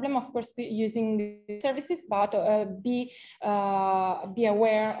a problem, of course, using services, but be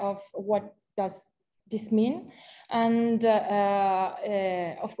aware of what does this mean. And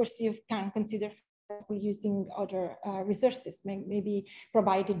of course, you can consider using other resources, maybe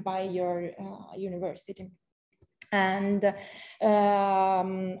provided by your university. And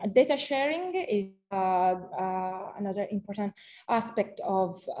data sharing is another important aspect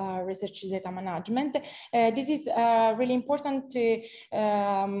of research data management. This is really important to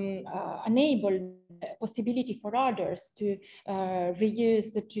enable the possibility for others to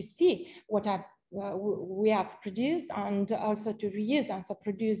reuse, to see what we have produced, and also to reuse and so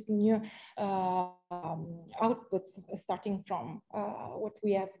produce new outputs starting from what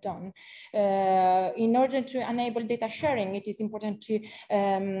we have done. In order to enable data sharing, it is important to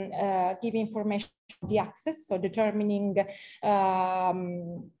give information on the access, so determining how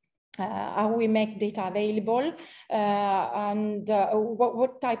we make data available, and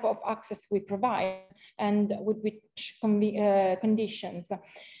what type of access we provide, and with which conditions.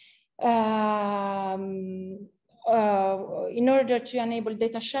 In order to enable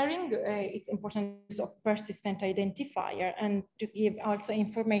data sharing, it's important use of persistent identifier, and to give also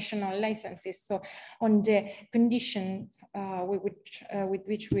information on licenses, so on the conditions with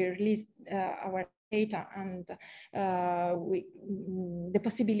which we release our data, and the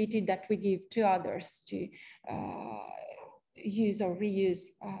possibility that we give to others to use or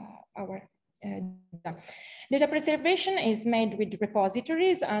reuse our data preservation is made with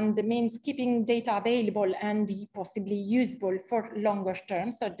repositories, and means keeping data available and possibly usable for longer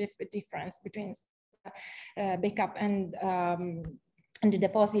term. So the difference between backup and the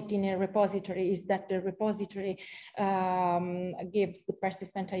deposit in a repository is that the repository gives the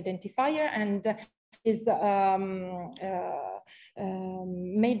persistent identifier and is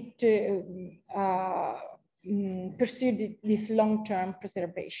made to pursue this long-term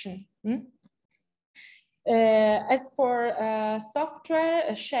preservation. As for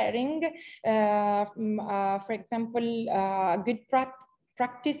software sharing, for example, good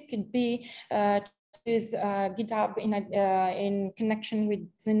practice could be to use GitHub in connection with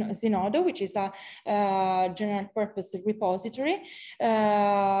Zenodo, which is a general purpose repository.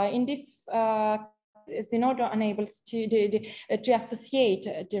 In this Zenodo enables to associate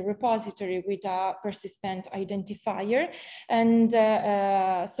the repository with a persistent identifier, and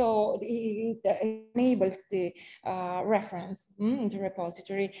so it enables the reference the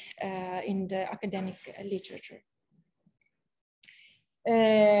repository in the academic literature.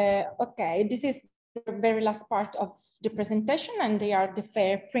 Okay, this is the very last part of the presentation, and they are the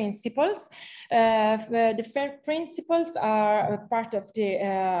FAIR principles. The FAIR principles are part of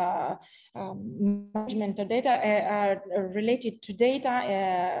the management of data, are related to data,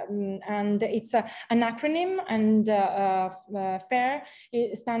 and it's an acronym, and FAIR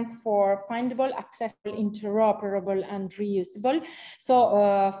stands for findable, accessible, interoperable, and reusable. So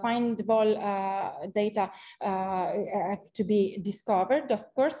findable data have to be discovered,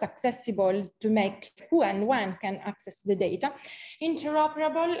 of course, accessible to make who and when can access the data.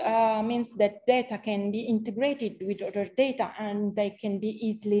 Interoperable means that data can be integrated with other data, and they can be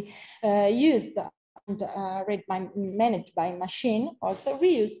easily used and managed by machine. Also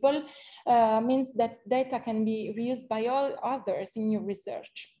reusable means that data can be reused by all others in your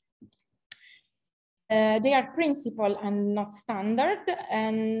research. They are principle and not standard,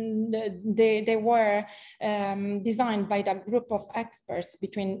 and they were designed by the group of experts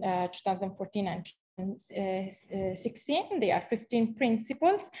between 2014 and 2016. They are 15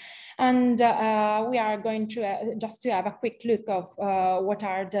 principles, and we are going to just to have a quick look of what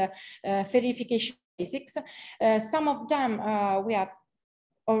are the verification basics. Some of them we have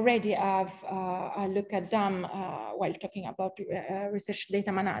already have a look at them while talking about research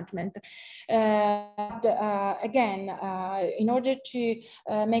data management. Again, in order to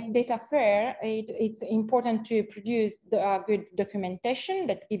make data fair, it's important to produce good documentation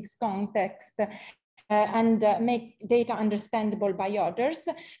that gives context and make data understandable by others.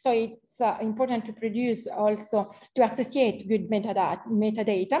 So it's important to produce also, to associate good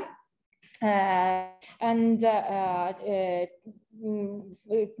metadata. And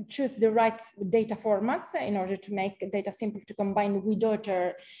choose the right data formats in order to make data simple to combine with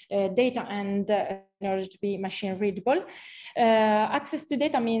other data and in order to be machine readable. Access to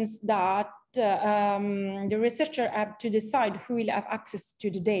data means that the researcher have to decide who will have access to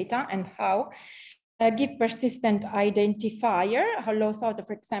the data and how. Give persistent identifier, allows author,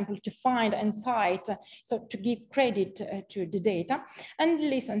 for example, to find and cite, so to give credit to the data. And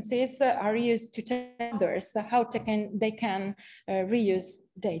licenses are used to tell others how they can reuse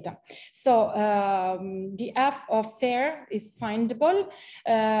data. So the F of FAIR is findable,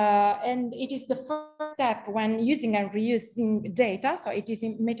 and it is the first step when using and reusing data. So it is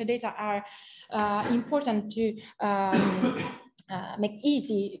metadata are important to make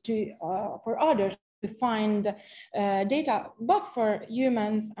easy to for others to find data both for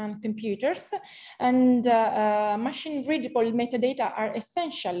humans and computers, and machine readable metadata are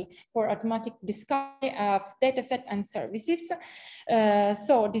essential for automatic discovery of dataset and services.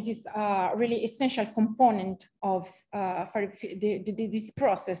 So this is a really essential component of for this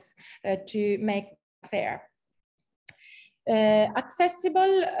process to make fair.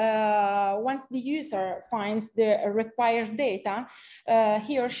 Accessible, once the user finds the required data,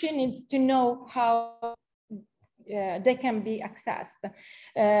 he or she needs to know how they can be accessed.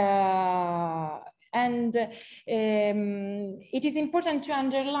 And it is important to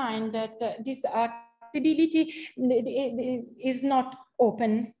underline that this accessibility is not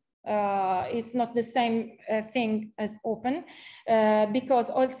open. It's not the same thing as open, because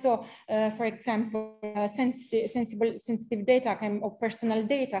also, for example, sensitive data or personal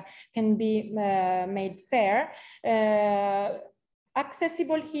data can be made fair.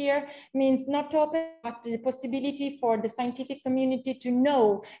 Accessible here means not open, but the possibility for the scientific community to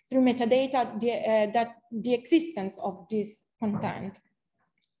know through metadata that the existence of this content.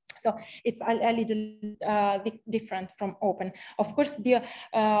 So it's a little bit different from open. Of course, the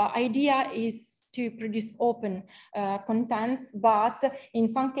idea is to produce open contents, but in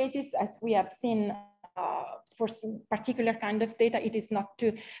some cases, as we have seen for some particular kind of data, it is not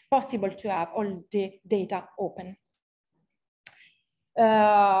possible to have all the data open.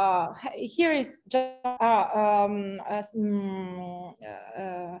 Here is just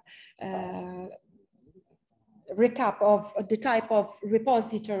recap of the type of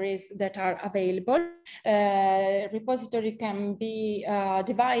repositories that are available. Repository can be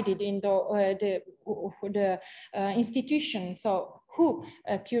divided into the institution, so who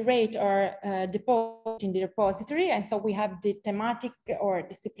curate or deposit in the repository. And so we have the thematic or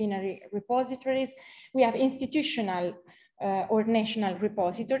disciplinary repositories. We have institutional or national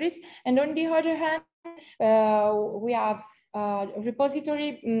repositories. And on the other hand, we have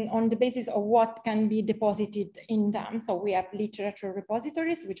repository on the basis of what can be deposited in them. So we have literature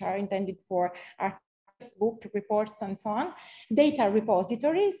repositories, which are intended for articles, book reports, and so on. Data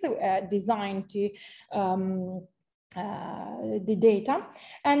repositories designed to the data,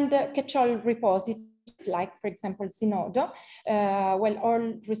 and catch-all repositories, like, for example, Zenodo, well,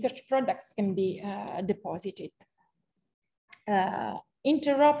 all research products can be deposited.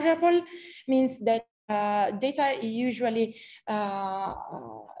 Interoperable means that data usually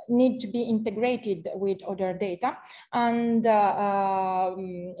need to be integrated with other data. And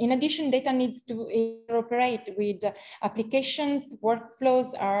in addition, data needs to interoperate with applications,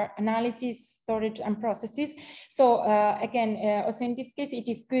 workflows, or analysis, storage, and processes. So again, also in this case, it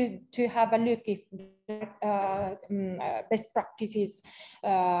is good to have a look if best practices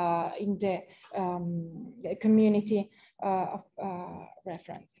in the community of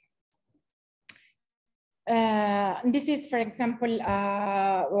reference. This is, for example,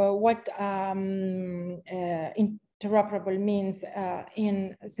 what interoperable means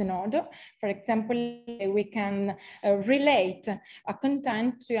in Zenodo. For example, we can relate a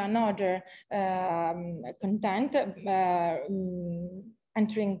content to another content,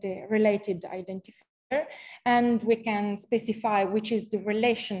 entering the related identifier, and we can specify which is the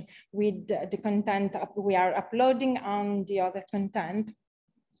relation with the content we are uploading on the other content.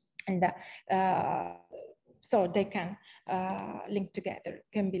 And so they can link together,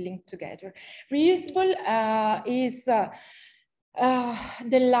 can be linked together. Reusable is the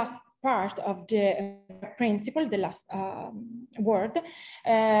last part of the principle, the last word.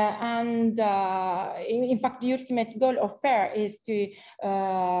 In fact, the ultimate goal of FAIR is to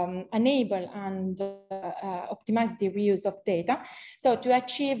enable and optimize the reuse of data. So to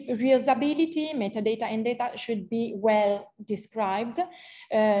achieve reusability, metadata and data should be well described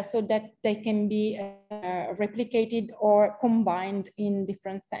so that they can be replicated or combined in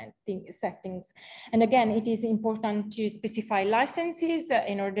different settings. And again, it is important to specify licenses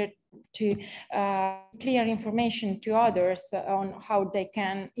in order to clear information to others on how they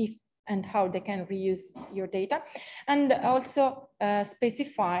can, if and how they can reuse your data, and also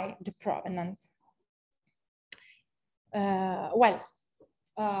specify the provenance.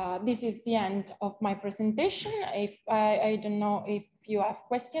 This is the end of my presentation. If I don't know if you have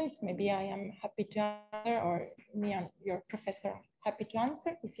questions, maybe I am happy to answer, or me and your professor happy to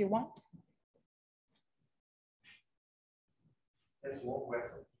answer if you want. There's one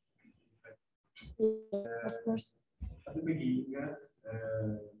question. Yes, of course. At the beginning,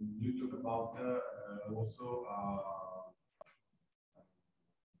 you talk about also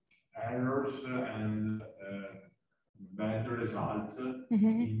errors and bad results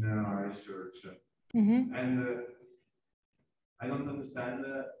in research. And I don't understand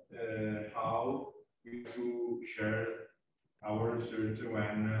how we do share our research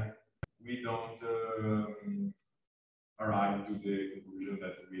when we don't arrive to the conclusion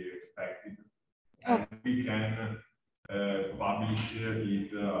that we expected. And we can publish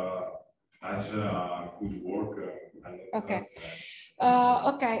it as good work. Okay.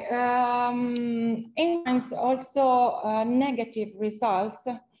 And also negative results.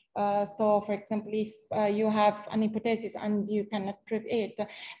 So, for example, if you have an hypothesis and you cannot prove it,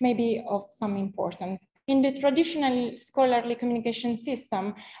 may be of some importance. In the traditional scholarly communication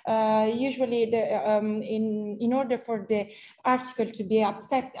system, usually in order for the article to be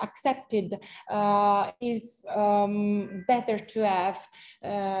accepted, is better to have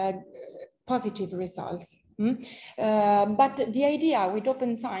positive results. But the idea with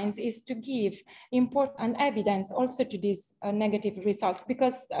open science is to give important evidence also to these negative results,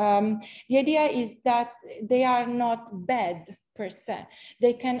 because the idea is that they are not bad per se.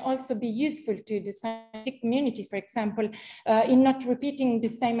 They can also be useful to the scientific community, for example, in not repeating the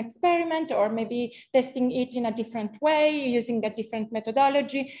same experiment, or maybe testing it in a different way, using a different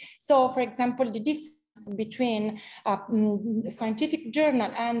methodology. So, for example, the difference between a scientific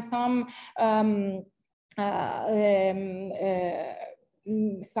journal and some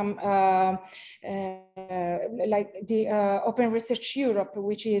like the Open Research Europe,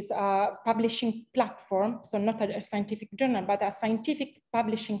 which is a publishing platform, so not a scientific journal, but a scientific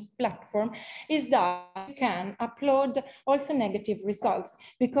publishing platform, is that you can upload also negative results,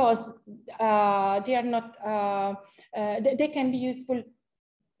 because they are not, they can be useful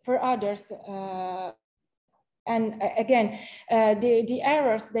for others. And again, the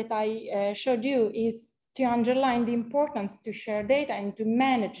errors that I showed you is to underline the importance to share data and to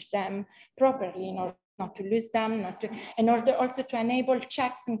manage them properly in order not to lose them, in order also to enable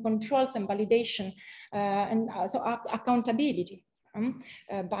checks and controls and validation, and so accountability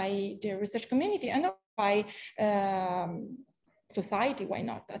by the research community and by society, why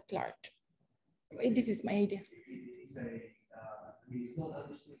not, at large. This is my idea. It's not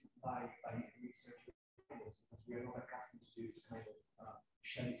understood by research, because we are not accustomed to this kind of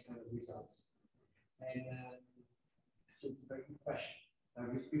share this kind of results. And so it's a very good question.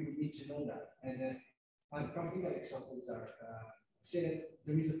 We need to know that. And practical examples are, say that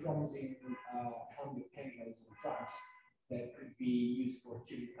there is a promising found of chemicals and drugs that could be used for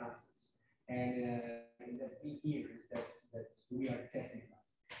curing cancers. And that been years that we are testing that.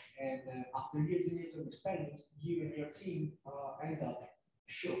 And after years and years of experiments, you and your team end up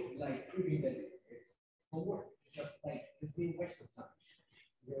proving that it's not work. It's just like it's been a waste of time.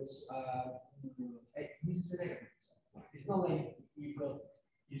 Because this is a negative result. It's not like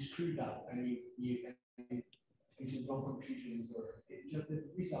you screwed up and you into wrong conclusions, or it's just the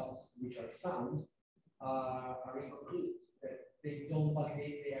results which are sound are incomplete, that they don't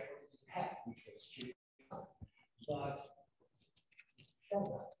validate the hypothesis we had, which was true. But from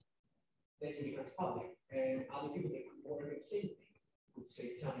that, then it becomes public, and other people that could work on the same thing could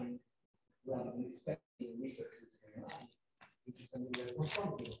save time rather than spending resources and money, which is something that's not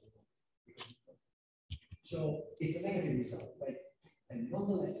promising. So it's a negative result, right? And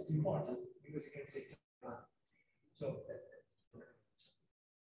nonetheless, it's important because it can save time. So yes,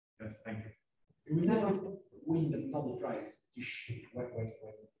 thank you. You will never win the Nobel Prize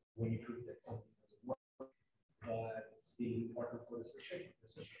when you prove that something doesn't work, but it's still important for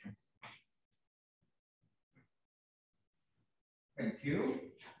research. Thank you.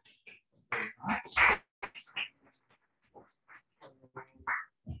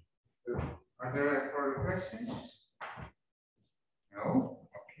 Are there further questions? No?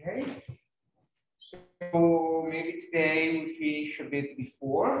 Okay. So maybe today we finish a bit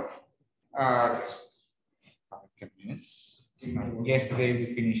before. Just 10 minutes. Yesterday we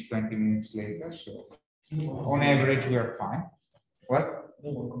finished 20 minutes later, so on average we are fine. What?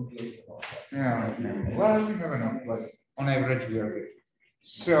 No one complains about that. Yeah, okay. Well, we never know, but on average we are good.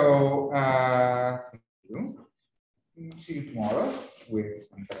 So, thank you. See you tomorrow with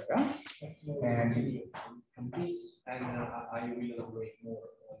Andrea. And Completes, and I will elaborate more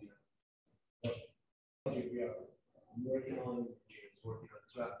on what project we are working on, James working on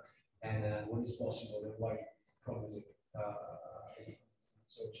as well, and what is possible and why it's promising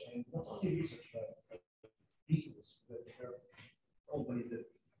research, and not only research, but business. There are companies that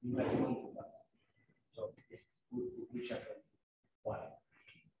invest money in that. So if we check on why.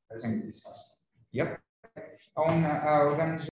 As we discussed. yep. On organization.